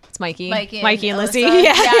 It's Mikey and Lissy.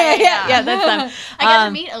 Yeah, that's them. I got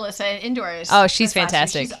to meet Alyssa indoors. Oh, she's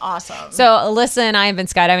fantastic. She's awesome. So Alyssa and I have been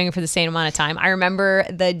skydiving for the same amount of time. I remember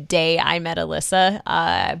the day I met Alyssa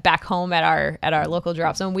back home at our local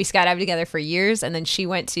drop zone. We skydived together for years, and then she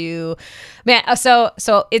went to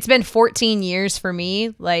so it's been 14 years for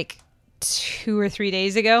me, like 2 or 3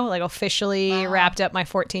 days ago, like officially wrapped up my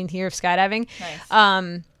 14th year of skydiving.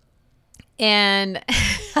 Nice. And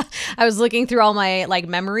I was looking through all my like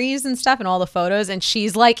memories and stuff and all the photos, and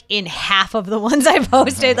she's like in half of the ones I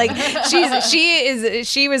posted. Like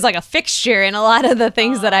she was like a fixture in a lot of the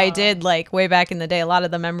things that I did like way back in the day, a lot of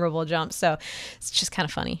the memorable jumps. So it's just kind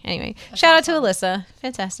of funny. Anyway, shout out to Alyssa.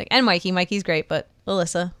 Fantastic. And Mikey. Mikey's great, but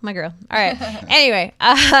Alyssa, my girl. All right. Anyway,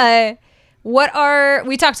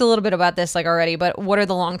 we talked a little bit about this like already, but what are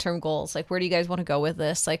the long-term goals? Like, where do you guys want to go with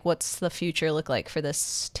this? Like, what's the future look like for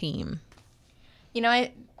this team?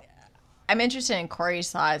 I'm interested in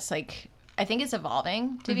Kory's thoughts. Like, I think it's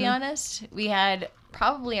evolving, to be honest. We had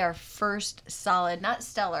probably our first solid, not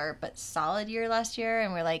stellar, but solid year last year.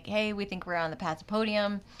 And we're like, hey, we think we're on the path to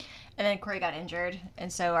podium. And then Kory got injured.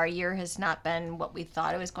 And so our year has not been what we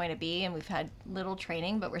thought it was going to be. And we've had little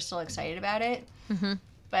training, but we're still excited about it. Mm-hmm.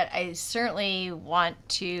 But I certainly want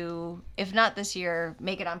to, if not this year,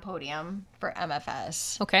 make it on podium for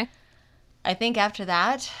MFS. Okay. I think after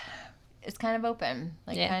that, it's kind of open.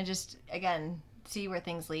 Like, kind of just, again, see where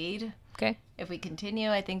things lead. Okay. If we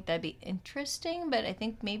continue, I think that'd be interesting, but I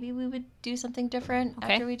think maybe we would do something different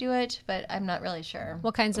after we do it, but I'm not really sure.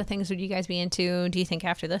 What kinds of things would you guys be into, do you think,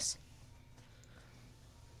 after this?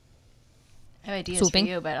 I have ideas for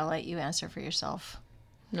you, but I'll let you answer for yourself.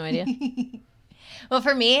 No idea. Well,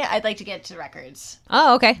 for me, I'd like to get to records.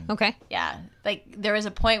 Oh, okay. Okay. Yeah. Like, there was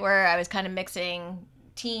a point where I was kind of mixing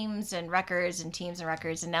teams and records, and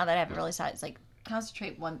now that I haven't really started, it's like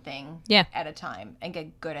concentrate one thing at a time and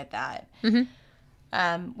get good at that.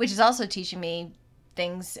 Mm-hmm. Which is also teaching me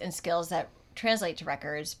things and skills that translate to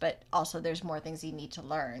records, but also there's more things you need to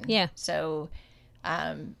learn. Yeah. So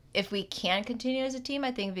if we can continue as a team,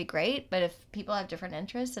 I think it'd be great. But if people have different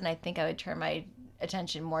interests, then I think I would turn my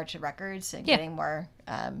attention more to records and getting more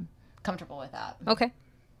comfortable with that. Okay.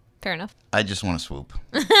 Fair enough. I just want to swoop.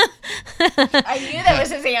 I knew that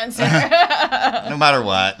was his answer. No matter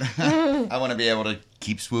what. I want to be able to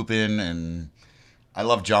keep swooping, and I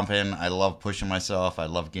love jumping. I love pushing myself. I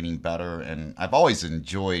love getting better, and I've always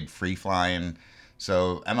enjoyed free flying.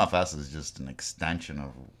 So MFS is just an extension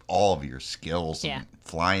of all of your skills and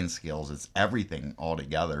flying skills. It's everything all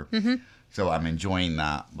together. Mm-hmm. So I'm enjoying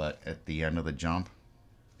that, but at the end of the jump,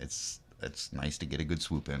 it's nice to get a good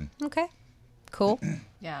swoop in. Okay. Cool.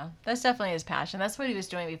 Yeah, that's definitely his passion. That's what he was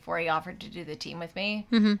doing before he offered to do the team with me.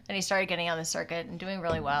 Mm-hmm. And he started getting on the circuit and doing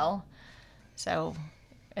really well. So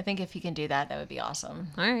I think if he can do that, that would be awesome.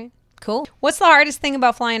 All right. Cool. What's the hardest thing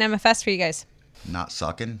about flying MFS for you guys? Not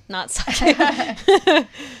sucking. Not sucking.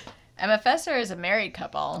 MFS or as a married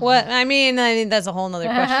couple? What? I mean, that's a whole nother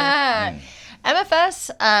question. MFS,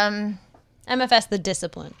 MFS, the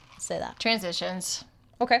discipline. Say that. transitions.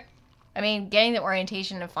 Okay. I mean, getting the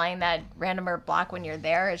orientation and flying that randomer block when you're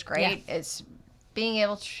there is great. Yeah. It's being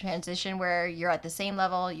able to transition where you're at the same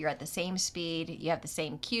level, you're at the same speed, you have the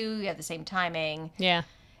same cue, you have the same timing. Yeah.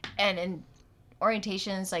 And in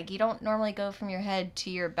orientations, like, you don't normally go from your head to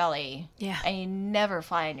your belly. Yeah. And you never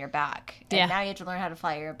fly on your back. And Yeah. now you have to learn how to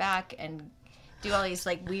fly on your back and do all these,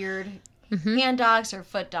 like, weird hand docks or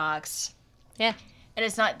foot docks. Yeah. And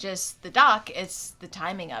it's not just the dock, it's the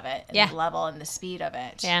timing of it and Yeah. the level and the speed of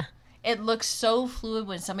it. Yeah. It looks so fluid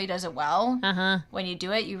when somebody does it well. Uh-huh. When you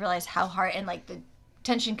do it, you realize how hard, and like the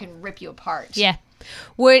tension can rip you apart. Yeah.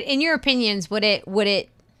 Would, in your opinions, would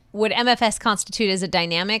MFS constitute as a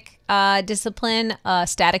dynamic discipline, a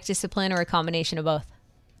static discipline, or a combination of both?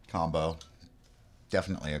 Combo.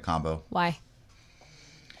 Definitely a combo. Why?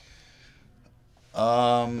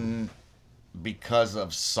 Because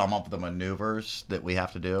of some of the maneuvers that we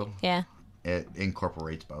have to do, Yeah. it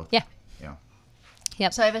incorporates both. Yeah. Yeah.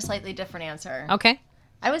 Yep. So I have a slightly different answer. Okay.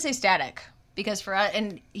 I would say static, because for us,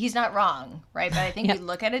 and he's not wrong, right? But I think Yep. we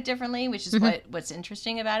look at it differently, which is what's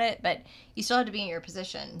interesting about it. But you still have to be in your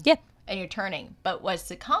position. Yep. And you're turning. But what's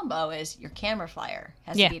the combo is your camera flyer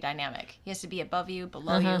has Yeah. to be dynamic. He has to be above you,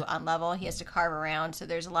 below you, on level. He has to carve around. So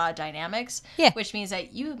there's a lot of dynamics. Yeah. Which means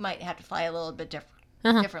that you might have to fly a little bit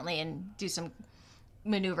differently and do some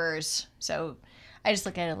maneuvers. So I just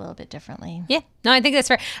look at it a little bit differently. Yeah. No, I think that's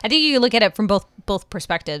fair. I think you look at it from both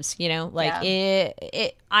perspectives, you know, like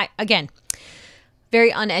I again,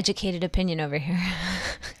 very uneducated opinion over here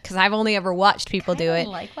because I've only ever watched people do it.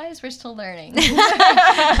 Likewise, we're still learning.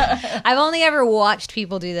 I've only ever watched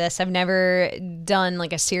people do this. I've never done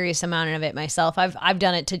like a serious amount of it myself. I've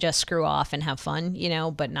done it to just screw off and have fun, you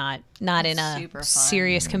know, but not in a super fun.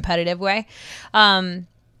 serious competitive way.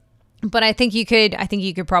 But I think you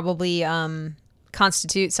could probably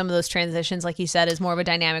constitute some of those transitions, like you said, as more of a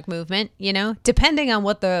dynamic movement, you know, depending on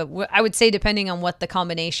what the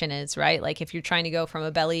combination is, right? Like if you're trying to go from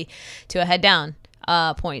a belly to a head down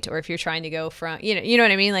point, or if you're trying to go from, you know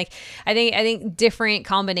what I mean? Like I think different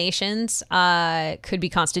combinations could be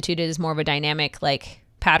constituted as more of a dynamic like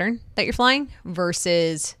pattern that you're flying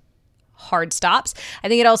versus hard stops. I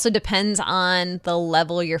think it also depends on the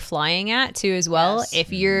level you're flying at too as well. Yes.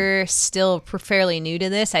 If you're still fairly new to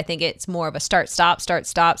this, I think it's more of a start stop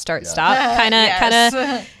kind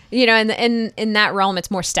of you know, in that realm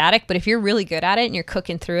it's more static. But if you're really good at it and you're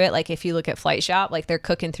cooking through it, like if you look at Flight Shop, like they're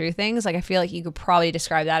cooking through things, like I feel like you could probably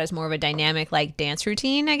describe that as more of a dynamic like dance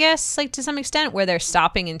routine, I guess, like to some extent, where they're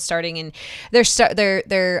stopping and starting and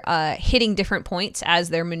they're hitting different points as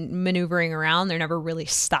they're maneuvering around. They're never really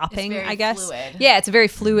stopping, It's very I guess. fluid. Yeah, it's a very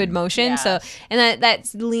fluid motion. Yes. So, and that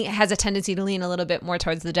has a tendency to lean a little bit more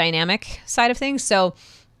towards the dynamic side of things. So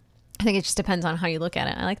I think it just depends on how you look at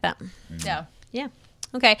it. I like that. Yeah. Yeah.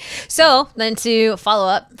 Okay. So then to follow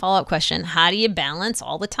up question, how do you balance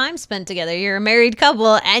all the time spent together? You're a married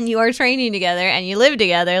couple and you are training together and you live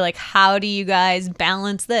together. Like, how do you guys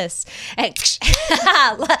balance this? And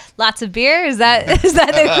lots of beer? Is that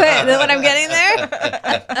what I'm getting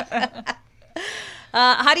there?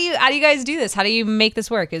 How do you guys do this? How do you make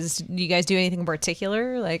this work? Do you guys do anything in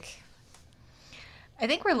particular? Like, I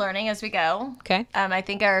think we're learning as we go. okay. I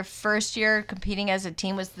think our first year competing as a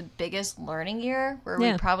team was the biggest learning year, where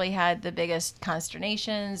we probably had the biggest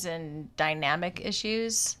consternations and dynamic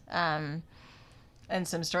issues, and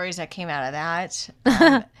some stories that came out of that.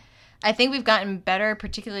 I think we've gotten better,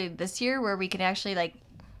 particularly this year, where we can actually, like,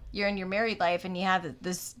 you're in your married life and you have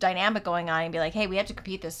this dynamic going on and be like, hey, we have to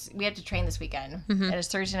train this weekend. And it's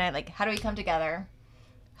Thursday night. Like, how do we come together?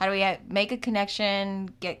 How do we make a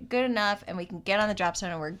connection, get good enough, and we can get on the drop zone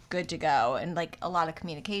and we're good to go? And like a lot of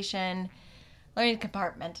communication, learning to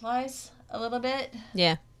compartmentalize a little bit.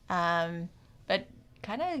 Yeah. But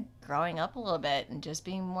kind of growing up a little bit and just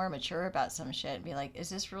being more mature about some shit and be like, is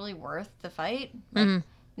this really worth the fight? Like,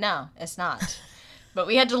 no, it's not. But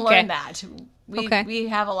we had to learn that. We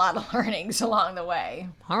have a lot of learnings along the way.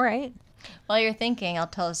 All right. While you're thinking, I'll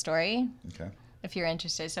tell a story. Okay. If you're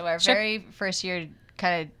interested. So our very first year,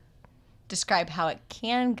 kind of describe how it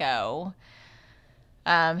can go.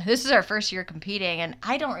 This is our first year competing, and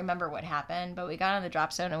I don't remember what happened, but we got on the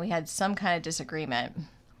drop zone and we had some kind of disagreement.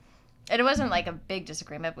 And it wasn't like a big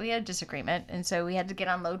disagreement, but we had a disagreement, and so we had to get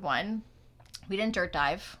on load 1. We didn't dirt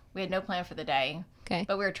dive. We had no plan for the day. Okay.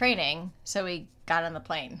 But we were training, so we got on the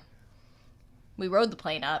plane. We rode the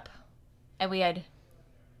plane up, and we had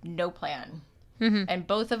no plan. And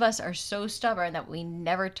both of us are so stubborn that we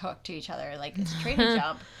never talk to each other. Like, it's a training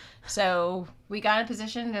jump. So we got in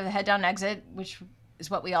position to head down exit, which is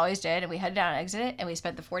what we always did. And we headed down exit, and we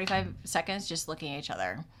spent the 45 seconds just looking at each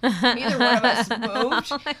other. Neither one of us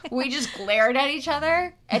moved. We just glared at each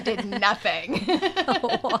other and did nothing.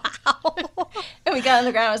 Wow. And we got on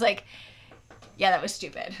the ground. I was like, yeah, that was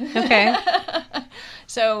stupid. Okay.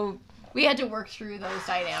 So we had to work through those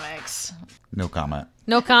dynamics. No comment.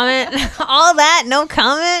 No comment. All that, no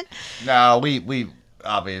comment. No, we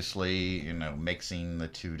obviously, mixing the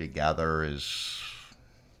two together is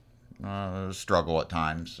a struggle at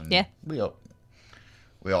times. And yeah. We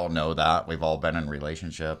all know that. We've all been in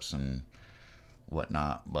relationships and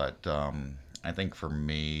whatnot. But I think for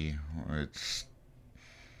me,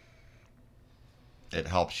 it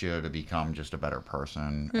helps you to become just a better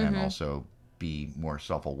person and also be more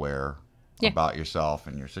self-aware about yourself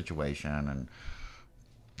and your situation, and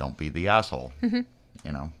don't be the asshole.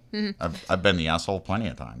 I've been the asshole plenty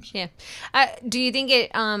of times. Yeah. Do you think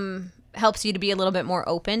it helps you to be a little bit more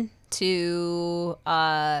open to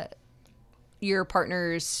your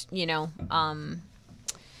partner's, I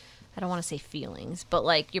don't want to say feelings, but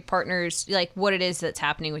like your partner's, like what it is that's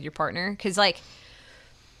happening with your partner? Because like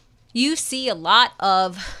you see it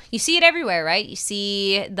everywhere, right? You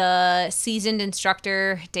see the seasoned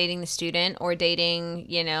instructor dating the student or dating,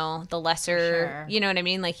 the lesser, Sure. You know what I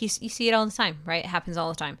mean? Like you see it all the time, right? It happens all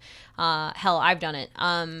the time. Hell, I've done it.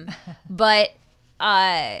 But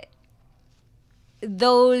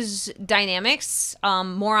those dynamics,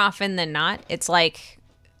 more often than not, it's like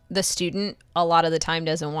the student a lot of the time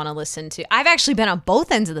doesn't want to listen to. I've actually been on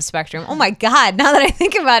both ends of the spectrum. Oh my God, now that I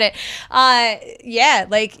think about it. Yeah,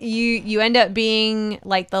 like you end up being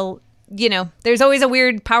like there's always a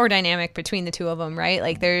weird power dynamic between the two of them, right?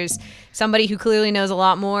 Like there's somebody who clearly knows a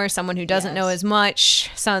lot more, someone who doesn't know as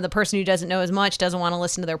much. The person who doesn't know as much doesn't want to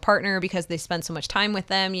listen to their partner because they spend so much time with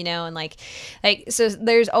them, and like so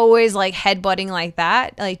there's always like headbutting like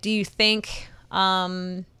that. Like, do you think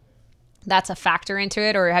that's a factor into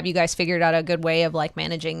it, or have you guys figured out a good way of like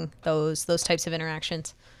managing those types of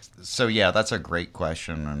interactions? So yeah, that's a great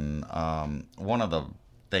question, and one of the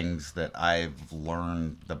things that I've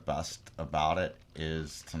learned the best about it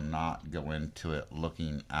is to not go into it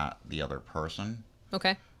looking at the other person,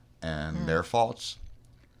 okay, and their faults,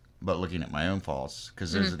 but looking at my own faults,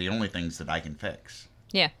 because those are the only things that I can fix.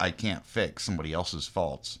 Yeah, I can't fix somebody else's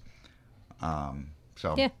faults.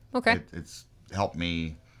 So yeah, okay, it's helped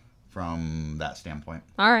me from that standpoint.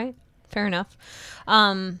 All right, fair enough. Go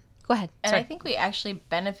ahead. And Sorry. I think we actually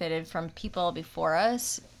benefited from people before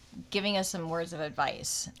us giving us some words of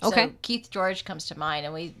advice. Okay. So Keith George comes to mind,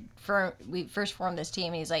 and we first formed this team,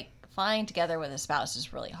 and he's like, flying together with a spouse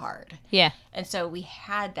is really hard. Yeah. And so we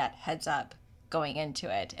had that heads up going into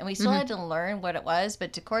it, and we still had to learn what it was.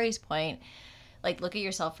 But to Kory's point, like, look at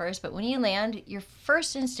yourself first. But when you land, your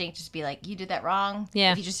first instinct is to be like, you did that wrong.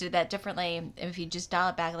 Yeah. If you just did that differently, if you just dial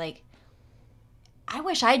it back, like, I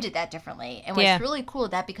wish I did that differently. And what's really cool,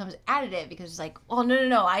 that becomes additive, because it's like, oh,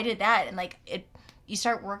 no, I did that. And like, you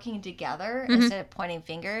start working together instead of pointing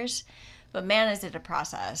fingers. But man, is it a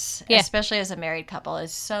process, especially as a married couple.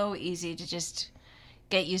 It's so easy to just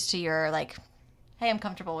get used to your, like, hey, I'm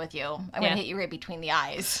comfortable with you. I'm going to hit you right between the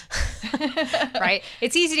eyes. Right.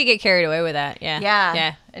 It's easy to get carried away with that. Yeah.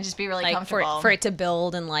 Yeah. And just be really like comfortable. for it to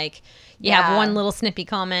build, and like you have one little snippy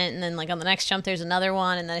comment, and then like on the next jump there's another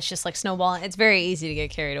one, and then it's just like snowballing. It's very easy to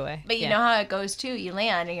get carried away. But you know how it goes too. You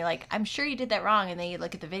land and you're like, I'm sure you did that wrong, and then you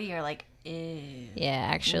look at the video and you're like, Yeah,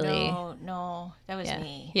 actually. No, that was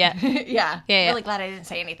me. Yeah. Yeah. Yeah. Really glad I didn't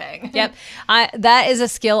say anything. Yep. That is a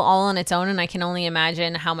skill all on its own, and I can only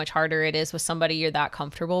imagine how much harder it is with somebody you're that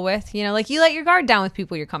comfortable with. You know, like you let your guard down with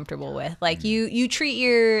people you're comfortable with. Like you treat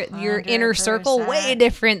your inner circle way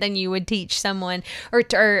different than you would teach someone or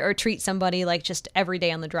treat somebody like just every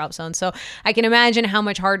day on the drop zone. So I can imagine how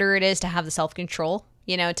much harder it is to have the self-control.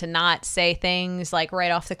 You know, to not say things like right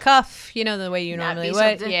off the cuff, you know, the way you normally would.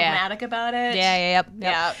 Not be so diplomatic about it.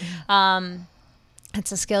 Yep.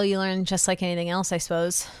 It's a skill you learn just like anything else, I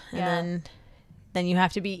suppose. And then you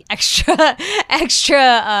have to be extra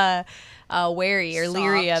wary or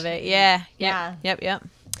leery of it. Yeah. Yep.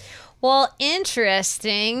 Well,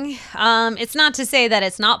 interesting. It's not to say that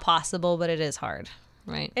it's not possible, but it is hard,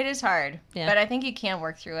 right? It is hard. Yeah. But I think you can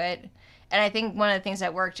work through it. And I think one of the things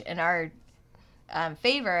that worked in our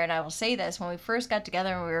favor, and I will say this, when we first got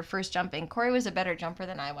together and we were first jumping, Kory was a better jumper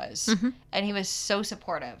than I was. Mm-hmm. And he was so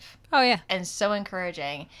supportive. Oh, yeah. And so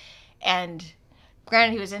encouraging. And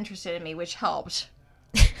granted, he was interested in me, which helped.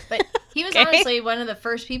 But he was honestly one of the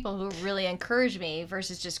first people who really encouraged me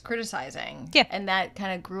versus just criticizing. Yeah. And that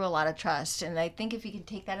kind of grew a lot of trust. And I think if you can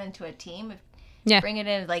take that into a team, bring it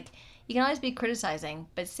in, like, you can always be criticizing,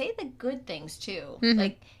 but say the good things too. Mm-hmm.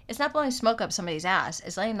 Like, it's not blowing smoke up somebody's ass.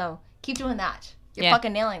 It's letting them know, keep doing that. You're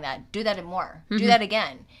fucking nailing that. Do that and more. Mm-hmm. Do that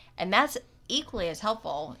again. And that's equally as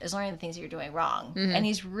helpful as learning the things that you're doing wrong. Mm-hmm. And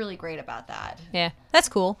he's really great about that. Yeah, that's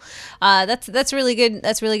cool. That's really good.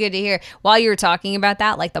 That's really good to hear. While you were talking about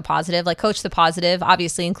that, like the positive, like coach the positive,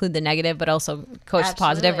 obviously include the negative, but also coach the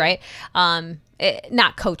positive, right?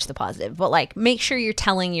 Not coach the positive, but like make sure you're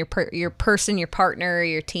telling your person, your partner,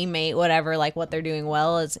 your teammate, whatever, like what they're doing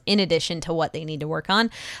well is in addition to what they need to work on.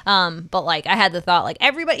 But like I had the thought, like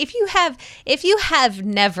everybody, if you have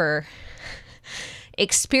never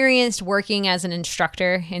experienced working as an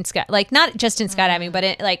instructor in sky, like not just in skydiving,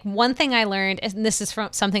 but like one thing I learned, and this is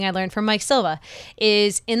from something I learned from Mike Silva,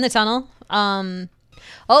 is in the tunnel.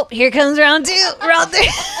 Oh, here comes round two.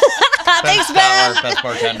 Thanks, Ben. Best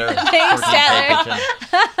bartender. Thanks,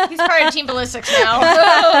 Statler. He's part of Team Ballistix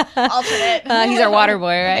now. Alternate. He's our water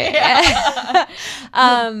boy, right?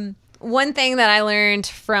 Yeah. One thing that I learned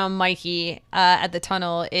from Mikey at the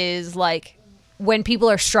tunnel is like when people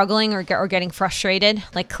are struggling or getting frustrated,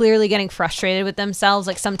 like clearly getting frustrated with themselves,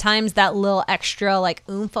 like sometimes that little extra like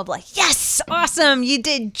oomph of like, yes, awesome, you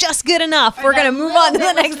did just good enough. Or we're going to move on to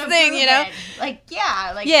the next thing, you know? It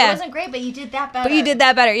wasn't great, but you did that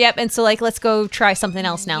better. Yep. And so like, let's go try something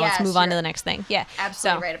else now. Let's move on to the next thing. Yeah.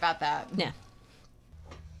 Absolutely right about that. Yeah.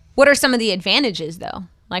 What are some of the advantages though?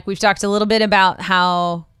 Like we've talked a little bit about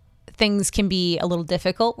how things can be a little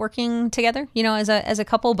difficult working together, you know, as a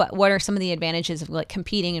couple, but what are some of the advantages of like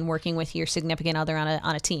competing and working with your significant other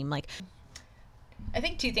on a team? Like, I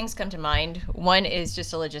think two things come to mind. One is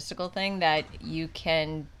just a logistical thing that you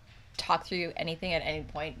can talk through anything at any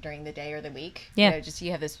point during the day or the week. Yeah. You know, just you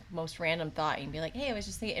have this most random thought and you can be like, hey, I was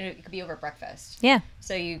just thinking, and it could be over breakfast. Yeah.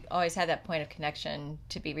 So you always have that point of connection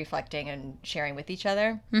to be reflecting and sharing with each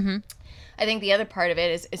other. Mm-hmm. I think the other part of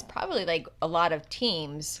it is probably like a lot of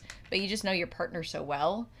teams, but you just know your partner so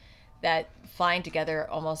well that flying together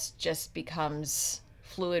almost just becomes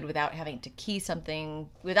fluid without having to key something,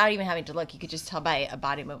 without even having to look. You could just tell by a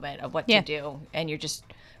body movement of what to do, and you're just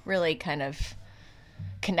really kind of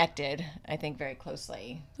connected, I think, very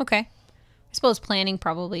closely. Okay. I suppose planning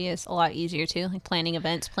probably is a lot easier too, like planning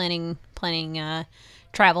events, planning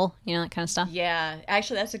travel, you know, that kind of stuff. Yeah,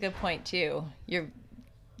 actually, that's a good point too.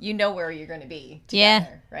 You know where you're going to be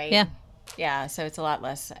together, right? Yeah. Yeah, so it's a lot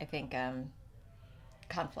less, I think,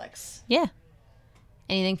 conflicts. Yeah.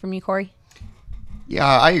 Anything from you, Kory? Yeah,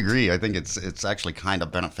 I agree. I think it's actually kind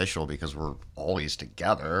of beneficial because we're always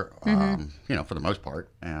together, you know, for the most part,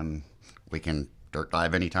 and we can dirt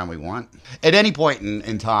dive anytime we want. At any point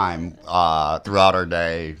in time throughout our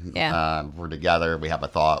day, we're together, we have a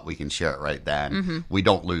thought, we can share it right then. Mm-hmm. We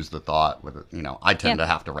don't lose the thought. You know, I tend to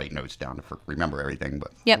have to write notes down to remember everything,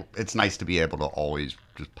 but it's nice to be able to always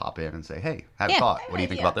just pop in and say, hey, had a thought. What do you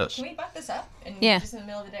think about this? Can we butt this up? And just in the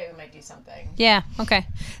middle of the day, we might do something. Yeah, okay.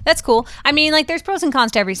 That's cool. I mean, like, there's pros and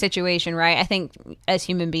cons to every situation, right? I think as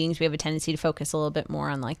human beings, we have a tendency to focus a little bit more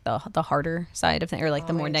on, like, the harder side of things, or, like,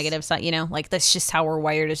 the more negative side, you know? Like, that's just how we're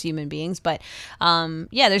wired as human beings. But,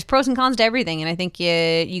 there's pros and cons to everything. And I think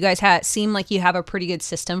you guys seem like you have a pretty good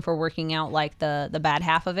system for working out, like, the bad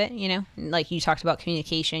half of it, you know? Like, you talked about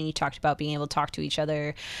communication. You talked about being able to talk to each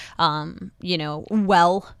other, you know,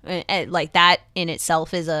 well. Like, that in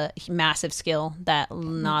itself is a massive skill that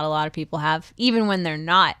not a lot of people have, even when they're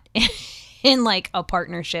not in like a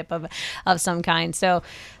partnership of some kind. So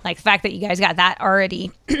like the fact that you guys got that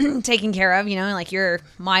already taken care of, like you're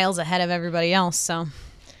miles ahead of everybody else. So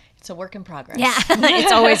it's a work in progress. Yeah.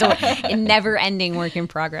 It's always a never ending work in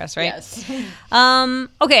progress, right? Yes.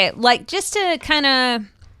 Okay. Like just to kind of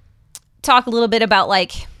talk a little bit about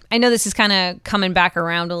like, I know this is kind of coming back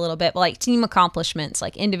around a little bit, but like team accomplishments,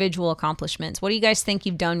 like individual accomplishments. What do you guys think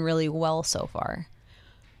you've done really well so far?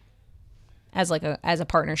 As a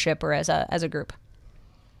partnership or as a group?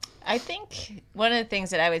 I think one of the things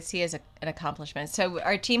that I would see as an accomplishment. So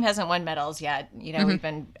our team hasn't won medals yet. We've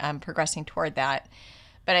been progressing toward that.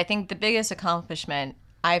 But I think the biggest accomplishment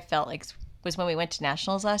I felt like was when we went to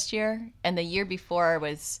nationals last year, and the year before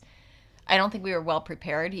was. I don't think we were well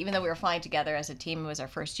prepared, even though we were flying together as a team. It was our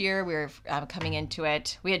first year. We were coming into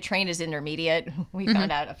it. We had trained as intermediate. We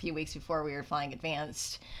found out a few weeks before we were flying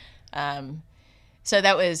advanced. So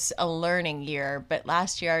that was a learning year. But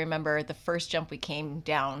last year, I remember the first jump we came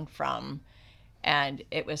down from, and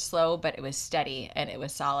it was slow, but it was steady and it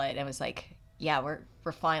was solid. It was like, yeah,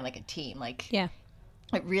 we're flying like a team. Like, yeah,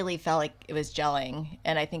 it really felt like it was gelling,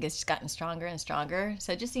 and I think it's just gotten stronger and stronger.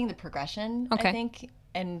 So just seeing the progression, okay. I think,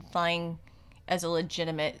 and flying as a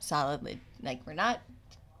legitimate, solid, like we're not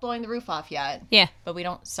blowing the roof off yet. Yeah, but we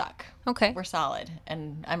don't suck. Okay, we're solid,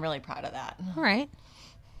 and I'm really proud of that. All right.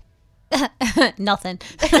 Nothing.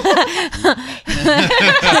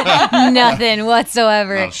 Nothing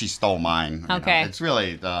whatsoever. No, she stole mine. Okay. It's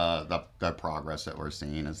really the progress that we're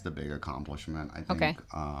seeing is the big accomplishment, I think. Okay.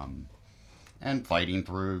 And fighting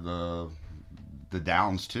through the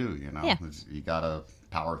downs too, Yeah. You gotta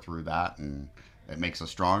power through that, and it makes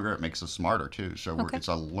us stronger. It makes us smarter too. So it's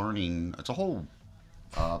a learning. It's a whole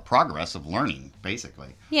progress of learning,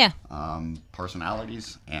 basically. Yeah.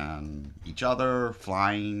 Personalities and each other,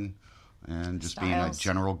 flying, and just being a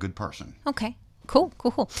general good person. Okay. Cool.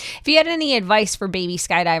 If you had any advice for baby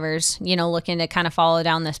skydivers, looking to kind of follow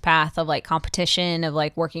down this path of like competition, of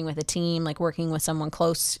like working with a team, like working with someone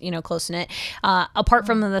close knit, apart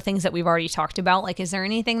from the things that we've already talked about, like, is there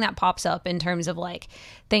anything that pops up in terms of like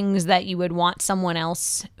things that you would want someone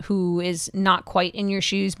else who is not quite in your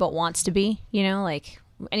shoes, but wants to be, like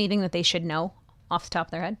anything that they should know off the top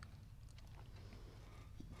of their head?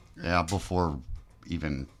 Yeah. Before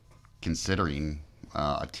even considering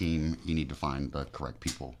a team, you need to find the correct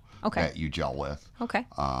people that you gel with. Okay.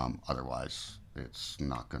 Otherwise, it's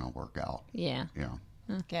not going to work out. Yeah.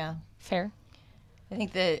 Yeah. Fair. I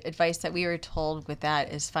think the advice that we were told with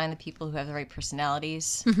that is find the people who have the right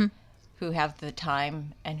personalities, who have the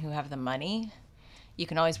time, and who have the money. You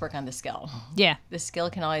can always work on the skill. Yeah. The skill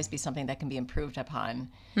can always be something that can be improved upon.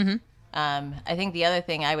 I think the other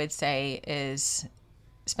thing I would say is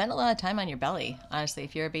spend a lot of time on your belly. Honestly,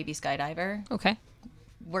 if you're a baby skydiver, okay,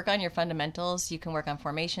 work on your fundamentals. You can work on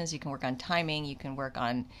formations. You can work on timing. You can work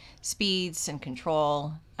on speeds and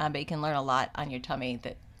control. But you can learn a lot on your tummy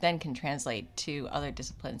that then can translate to other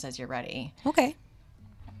disciplines as you're ready. Okay.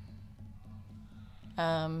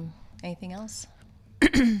 Anything else?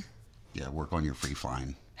 Yeah, work on your free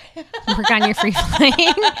flying. Work on your free flying.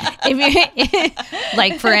 If you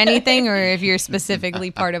like for anything, or if you're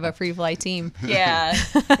specifically part of a free fly team. Yeah.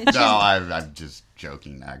 No, I'm just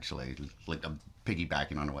joking, actually. Like, I'm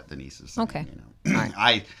piggybacking on what Denise is saying.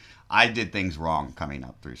 Okay. I did things wrong coming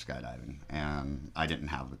up through skydiving, and I didn't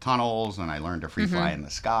have the tunnels, and I learned to free fly in the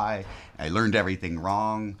sky. I learned everything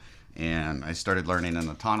wrong, and I started learning in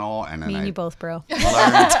the tunnel, and then Me and you both, bro.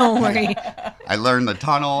 learned, Don't worry. I learned the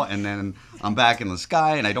tunnel, and then I'm back in the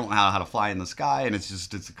sky, and I don't know how to fly in the sky, and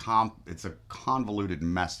it's a convoluted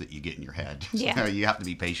mess that you get in your head. Yeah. So you have to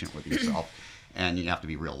be patient with yourself, and you have to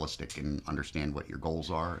be realistic and understand what your goals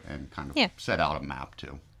are, and kind of set out a map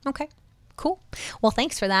too. Okay. Cool. Well,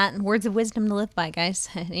 thanks for that. Words of wisdom to live by, guys.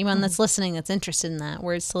 Anyone that's listening that's interested in that,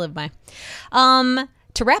 words to live by.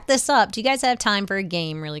 To wrap this up, do you guys have time for a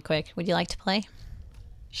game really quick? Would you like to play?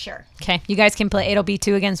 Sure. Okay. You guys can play. It'll be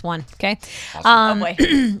 2 against 1. Okay. Awesome. Oh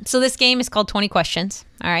boy. So this game is called 20 questions.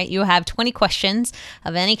 All right. You have 20 questions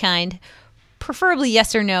of any kind, preferably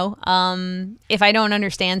yes or no. If I don't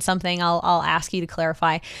understand something, I'll ask you to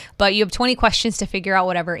clarify. But you have 20 questions to figure out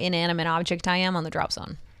whatever inanimate object I am on the drop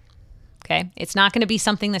zone. Okay. It's not going to be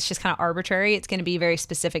something that's just kind of arbitrary. It's going to be very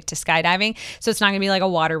specific to skydiving. So it's not going to be like a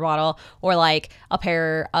water bottle or like a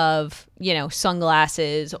pair of,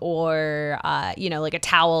 sunglasses or, like a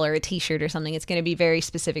towel or a t-shirt or something. It's going to be very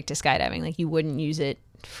specific to skydiving. Like you wouldn't use it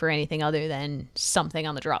for anything other than something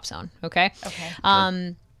on the drop zone. Okay.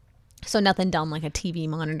 Okay. So nothing dumb like a TV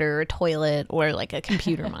monitor or a toilet or like a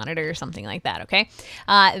computer monitor or something like that. Okay.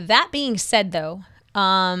 That being said though,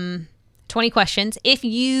 20 questions. If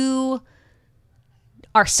you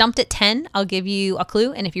are stumped at 10, I'll give you a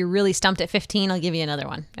clue. And if you're really stumped at 15, I'll give you another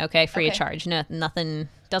one. Okay, free of charge. No, nothing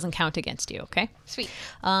doesn't count against you, okay? Sweet.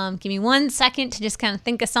 Give me 1 second to just kind of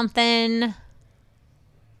think of something.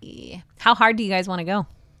 How hard do you guys want to go?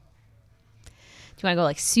 Do you want to go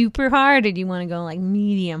like super hard, or do you want to go like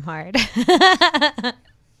medium hard?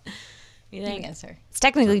 You think? Answer. It's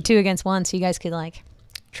technically 2 against 1, so you guys could like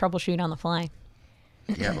troubleshoot on the fly.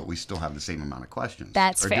 Yeah, but we still have the same amount of questions.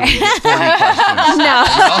 That's fair. Do we get 20 questions? No,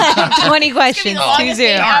 20 questions,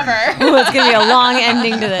 2-0. Ooh, it's gonna be a long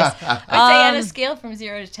ending to this. I'd say on a scale from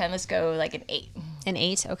 0 to 10, let's go like an 8. An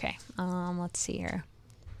 8, okay. Let's see here.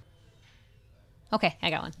 Okay, I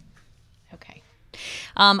got one. Okay.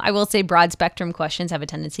 I will say broad spectrum questions have a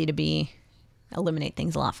tendency to eliminate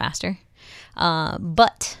things a lot faster.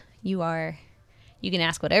 But you can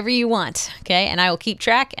ask whatever you want, okay? And I will keep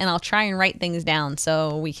track, and I'll try and write things down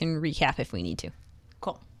so we can recap if we need to.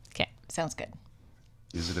 Cool. Okay. Sounds good.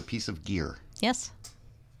 Is it a piece of gear? Yes?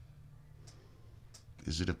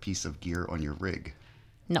 Is it a piece of gear on your rig?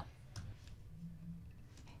 No.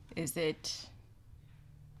 Is it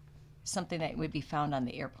something that would be found on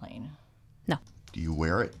the airplane? No. Do you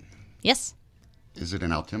wear it? Yes? Is it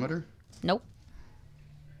an altimeter? Nope.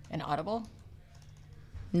 An audible?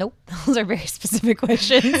 Nope. Those are very specific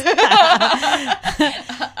questions.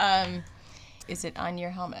 Is it on your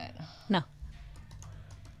helmet? No.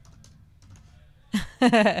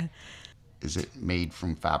 Is it made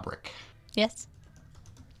from fabric? Yes?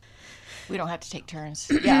 We don't have to take turns.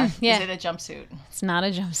 Yeah. Yeah. Is it a jumpsuit? It's not a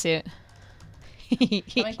jumpsuit.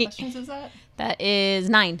 How many questions is that? That is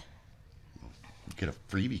 9. Get a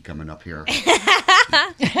freebie coming up here.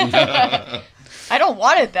 I don't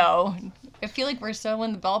want it, though. I feel like we're so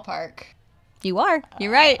in the ballpark. You are.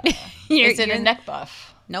 You're right. Is it a neck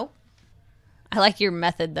buff? Nope. I like your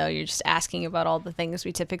method, though. You're just asking about all the things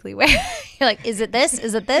we typically wear. You're like, is it this?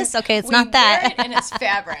 Is it this? Okay, it's not that. Wear it and it's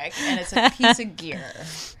fabric, and it's a piece of gear.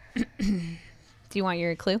 Do you want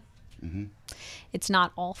your clue? Mm-hmm. It's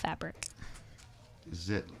not all fabric. Is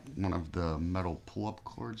it one of the metal pull-up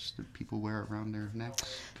cords that people wear around their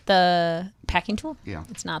necks? The packing tool? Yeah.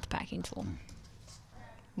 It's not the packing tool.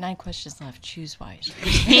 9 questions left. Choose wisely.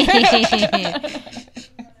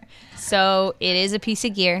 So it is a piece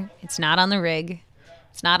of gear. It's not on the rig.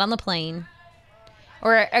 It's not on the plane.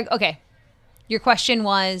 Or okay, your question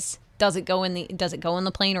was, does it go in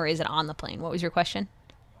the plane, or is it on the plane? What was your question?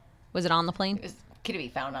 Was it on the plane? Could it be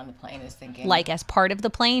found on the plane? Is thinking Like as part of the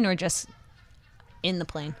plane, or just in the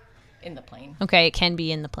plane? in the plane. Okay, it can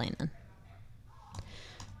be in the plane then,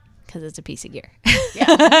 because it's a piece of gear.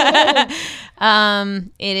 Yeah.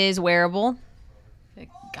 It is wearable.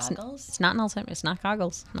 Goggles? It's not an ultimate. It's not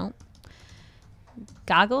goggles. Nope.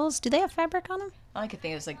 Goggles? Do they have fabric on them? All I could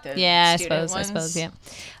think is like the Yeah, I student suppose. ones. Yeah.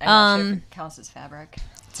 I'm not sure if it counts as fabric.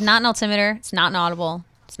 It's not an altimeter. It's not an audible.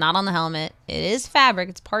 It's not on the helmet. It is fabric.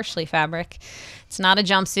 It's partially fabric. It's not a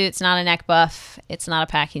jumpsuit. It's not a neck buff. It's not a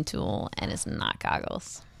packing tool, and it's not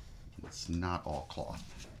goggles. It's not all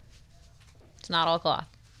cloth. It's not all cloth.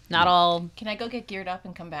 Not all. Can I go get geared up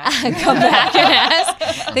and come back? Come back and ask.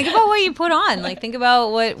 Think about what you put on. Like, think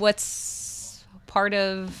about what's part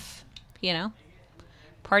of,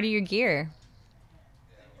 part of your gear.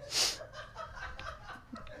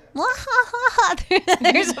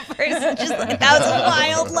 There's a person just like, that was a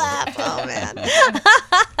wild laugh. Oh, man.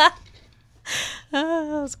 Oh,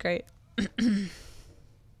 that was great. Is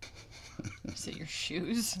it your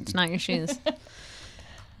shoes? It's not your shoes.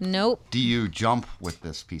 Nope. Do you jump with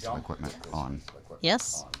this piece of equipment on?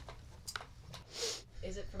 Yes.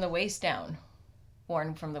 Is it from the waist down?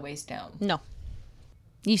 Worn from the waist down? No.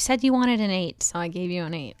 You said you wanted an 8, so I gave you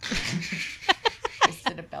an 8. Is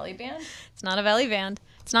it a belly band? It's not a belly band.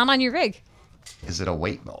 It's not on your rig. Is it a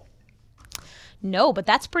weight belt? No, but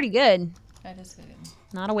that's pretty good. That is good.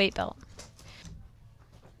 Not a weight belt.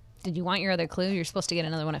 Did you want your other clue? You're supposed to get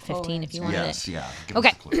another one at 15 if you wanted Yes, it. yeah. Give Okay.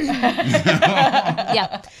 us a clue.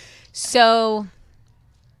 Yeah. So,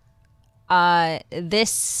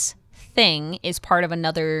 this thing is part of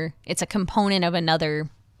another. It's a component of another.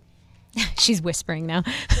 She's whispering now.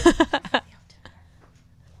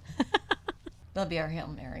 That'll be our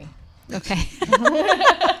Hail Mary. Okay. You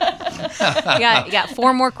got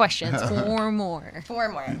 4 more questions. 4 more. 4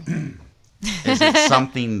 more. Is it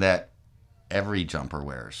something that every jumper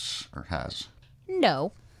wears or has?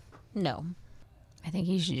 No. I think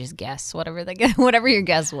you should just guess whatever your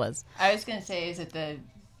guess was. I was going to say, is it the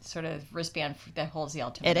sort of wristband that holds the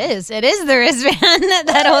altimeter? It is the wristband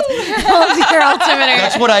that holds your altimeter.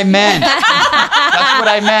 That's what I meant. That's what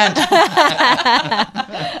I meant.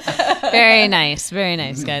 Very nice,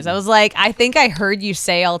 guys. I was like, I think I heard you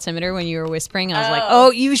say altimeter when you were whispering. I was like,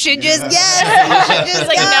 oh, you should just guess. Just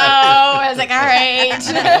like, no. I was like, all right.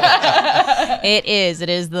 It is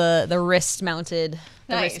the wrist mounted,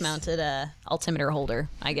 Nice. altimeter holder,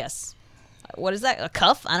 I guess. What is that? A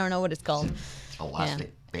cuff? I don't know what it's called.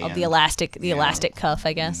 Elastic band. Oh, the elastic cuff,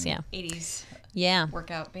 I guess. Yeah. 80s Yeah.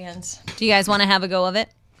 workout bands. Do you guys want to have a go of it?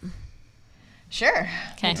 Sure.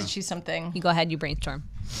 Okay. To choose something. You go ahead. You brainstorm.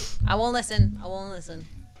 I won't listen.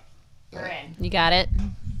 We're in. You got it.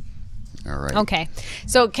 All right. Okay.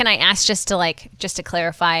 So can I ask just to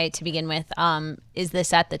clarify to begin with? Is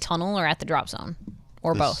this at the tunnel or at the drop zone,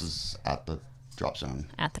 or both? This is at the drop zone.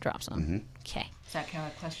 At the drop zone. Mm-hmm. Okay. Is that kind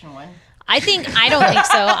of question one? I don't think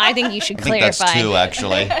so. I think you should I think clarify. that's 2,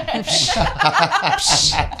 actually.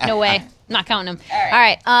 No way. Not counting them. All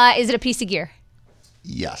right. Is it a piece of gear?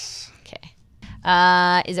 Yes. Okay.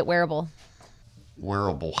 Is it wearable?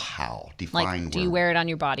 Wearable how? Define Like, do wearable. you wear it on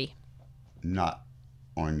your body? Not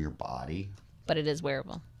on your body. But it is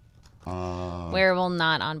wearable. Wearable,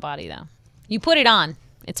 not on body, though. You put it on.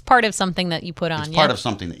 It's part of something that you put on. It's part of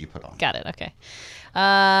something that you put on. Got it. Okay.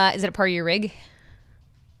 Is it a part of your rig?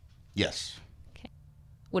 Yes. Okay.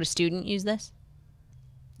 Would a student use this?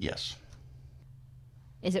 Yes.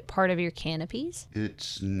 Is it part of your canopies?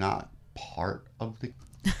 It's not part of the...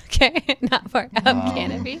 Okay, not part of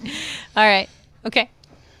canopy. All right. Okay.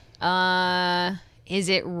 Is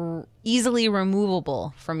it easily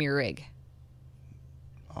removable from your rig?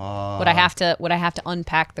 Would I have to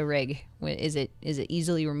unpack the rig? Is it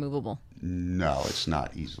easily removable? No, it's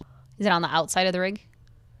not easily. Is it on the outside of the rig?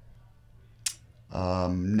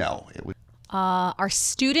 No, it would... Are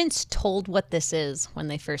students told what this is when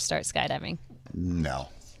they first start skydiving? No.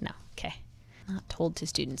 No. Okay. Not told to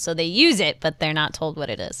students. So they use it, but they're not told what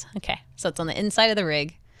it is. Okay. So it's on the inside of the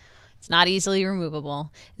rig. It's not easily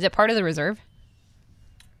removable. Is it part of the reserve?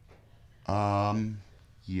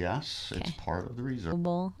 Yes, it's part of the reserve.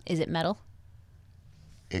 Is it metal?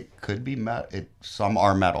 It could be metal. Some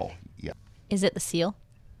are metal. Yeah. Is it the seal?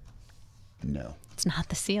 No. It's not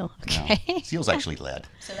the seal. No. Okay. Seal's actually lead.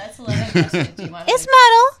 So that's 11 questions. Do you want It's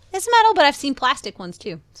metal. It's metal, but I've seen plastic ones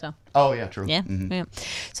too. So Oh, yeah, true. yeah, Mhm. yeah.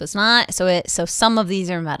 So it's not. So some of these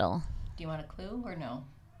are metal. Do you want a clue or no?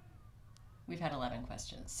 We've had 11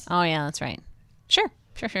 questions. Oh yeah, that's right. Sure.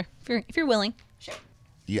 If you're willing. Sure.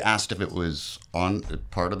 You asked if it was on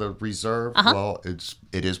part of the reserve. Uh-huh. Well,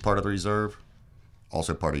 it is part of the reserve.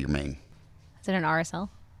 Also part of your main. Is it an RSL?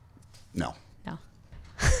 No. No.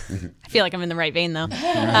 I feel like I'm in the right vein though.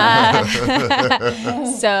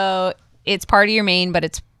 So it's part of your main, but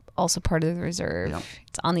it's also part of the reserve. Yep.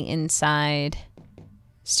 It's on the inside.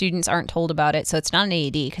 Students aren't told about it, so it's not an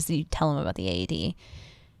AED because you tell them about the AED.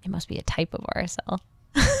 It must be a type of RSL.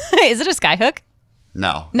 Is it a skyhook?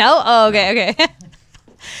 No. No? Oh, okay.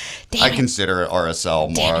 Damn I it. consider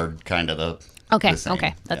RSL more kind of the Okay, the same.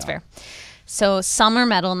 okay, that's Yeah. fair. So some are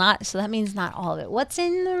metal, so that means not all of it. What's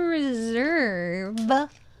in the reserve?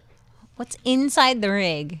 What's inside the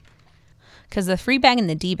rig? Because the free bag and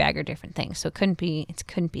the D bag are different things, so it couldn't be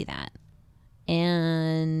that.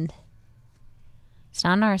 And it's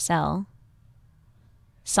not an RSL.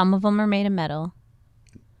 Some of them are made of metal.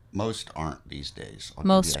 Most aren't these days. I'll give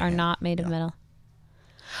Most you a are hint. not made of metal.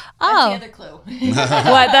 That's Oh, the other clue.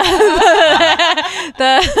 what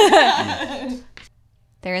the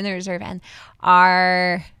they're in the reserve and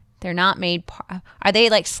they're not made are they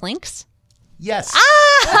like slinks? Yes.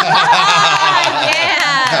 Yeah.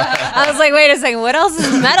 I was like, wait a second, what else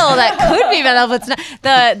is metal that could be metal but it's not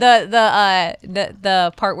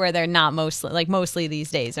the part where they're not mostly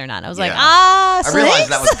these days they're not. I was like, I slinks?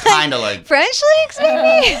 realized that was kind of like French slinks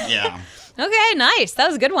maybe? yeah. Okay, nice. That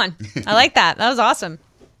was a good one. I like that. That was awesome.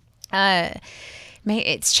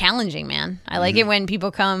 It's challenging, man. I like it when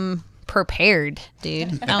people come prepared, dude.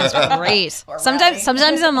 That was great.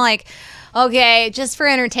 Sometimes I'm like, okay, just for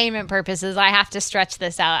entertainment purposes, I have to stretch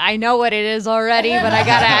this out. I know what it is already, but I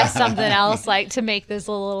gotta add something else like to make this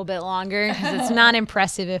a little bit longer because it's not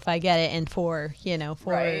impressive if I get it in four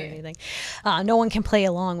or anything. No one can play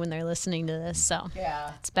along when they're listening to this, so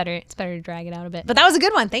Yeah. it's better to drag it out a bit. But that was a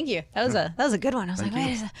good one. Thank you. That was a good one. I was like,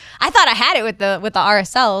 wait a second. I thought I had it with the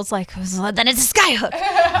RSLs. Like, then it's a skyhook.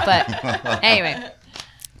 But anyway.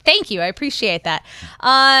 Thank you. I appreciate that.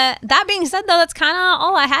 That being said, though, that's kind of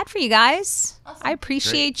all I had for you guys. Awesome. I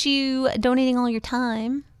appreciate you donating all your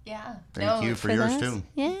time. Yeah. Thank you for yours this. too.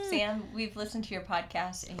 Yeah. Sam, we've listened to your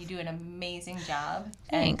podcast and you do an amazing job.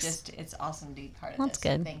 Thanks. And it's awesome to be part of That's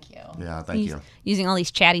this. So good. thank you. Yeah, thank you. Using all these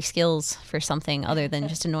chatty skills for something other than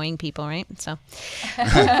just annoying people, right? So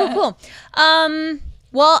cool.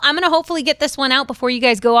 Well, I'm going to hopefully get this one out before you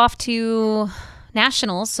guys go off to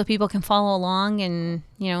Nationals so people can follow along and,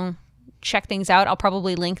 check things out. I'll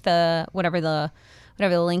probably link whatever the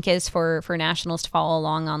link is for Nationals to follow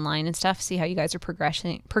along online and stuff. See how you guys are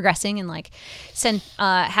progressing and send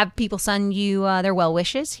have people send you their well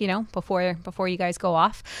wishes, before you guys go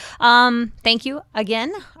off. Thank you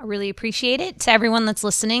again. I really appreciate it. To everyone that's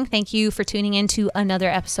listening, thank you for tuning in to another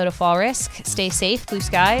episode of Fall Risk. Stay safe, blue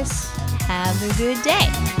skies. Have a good day.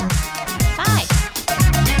 Bye.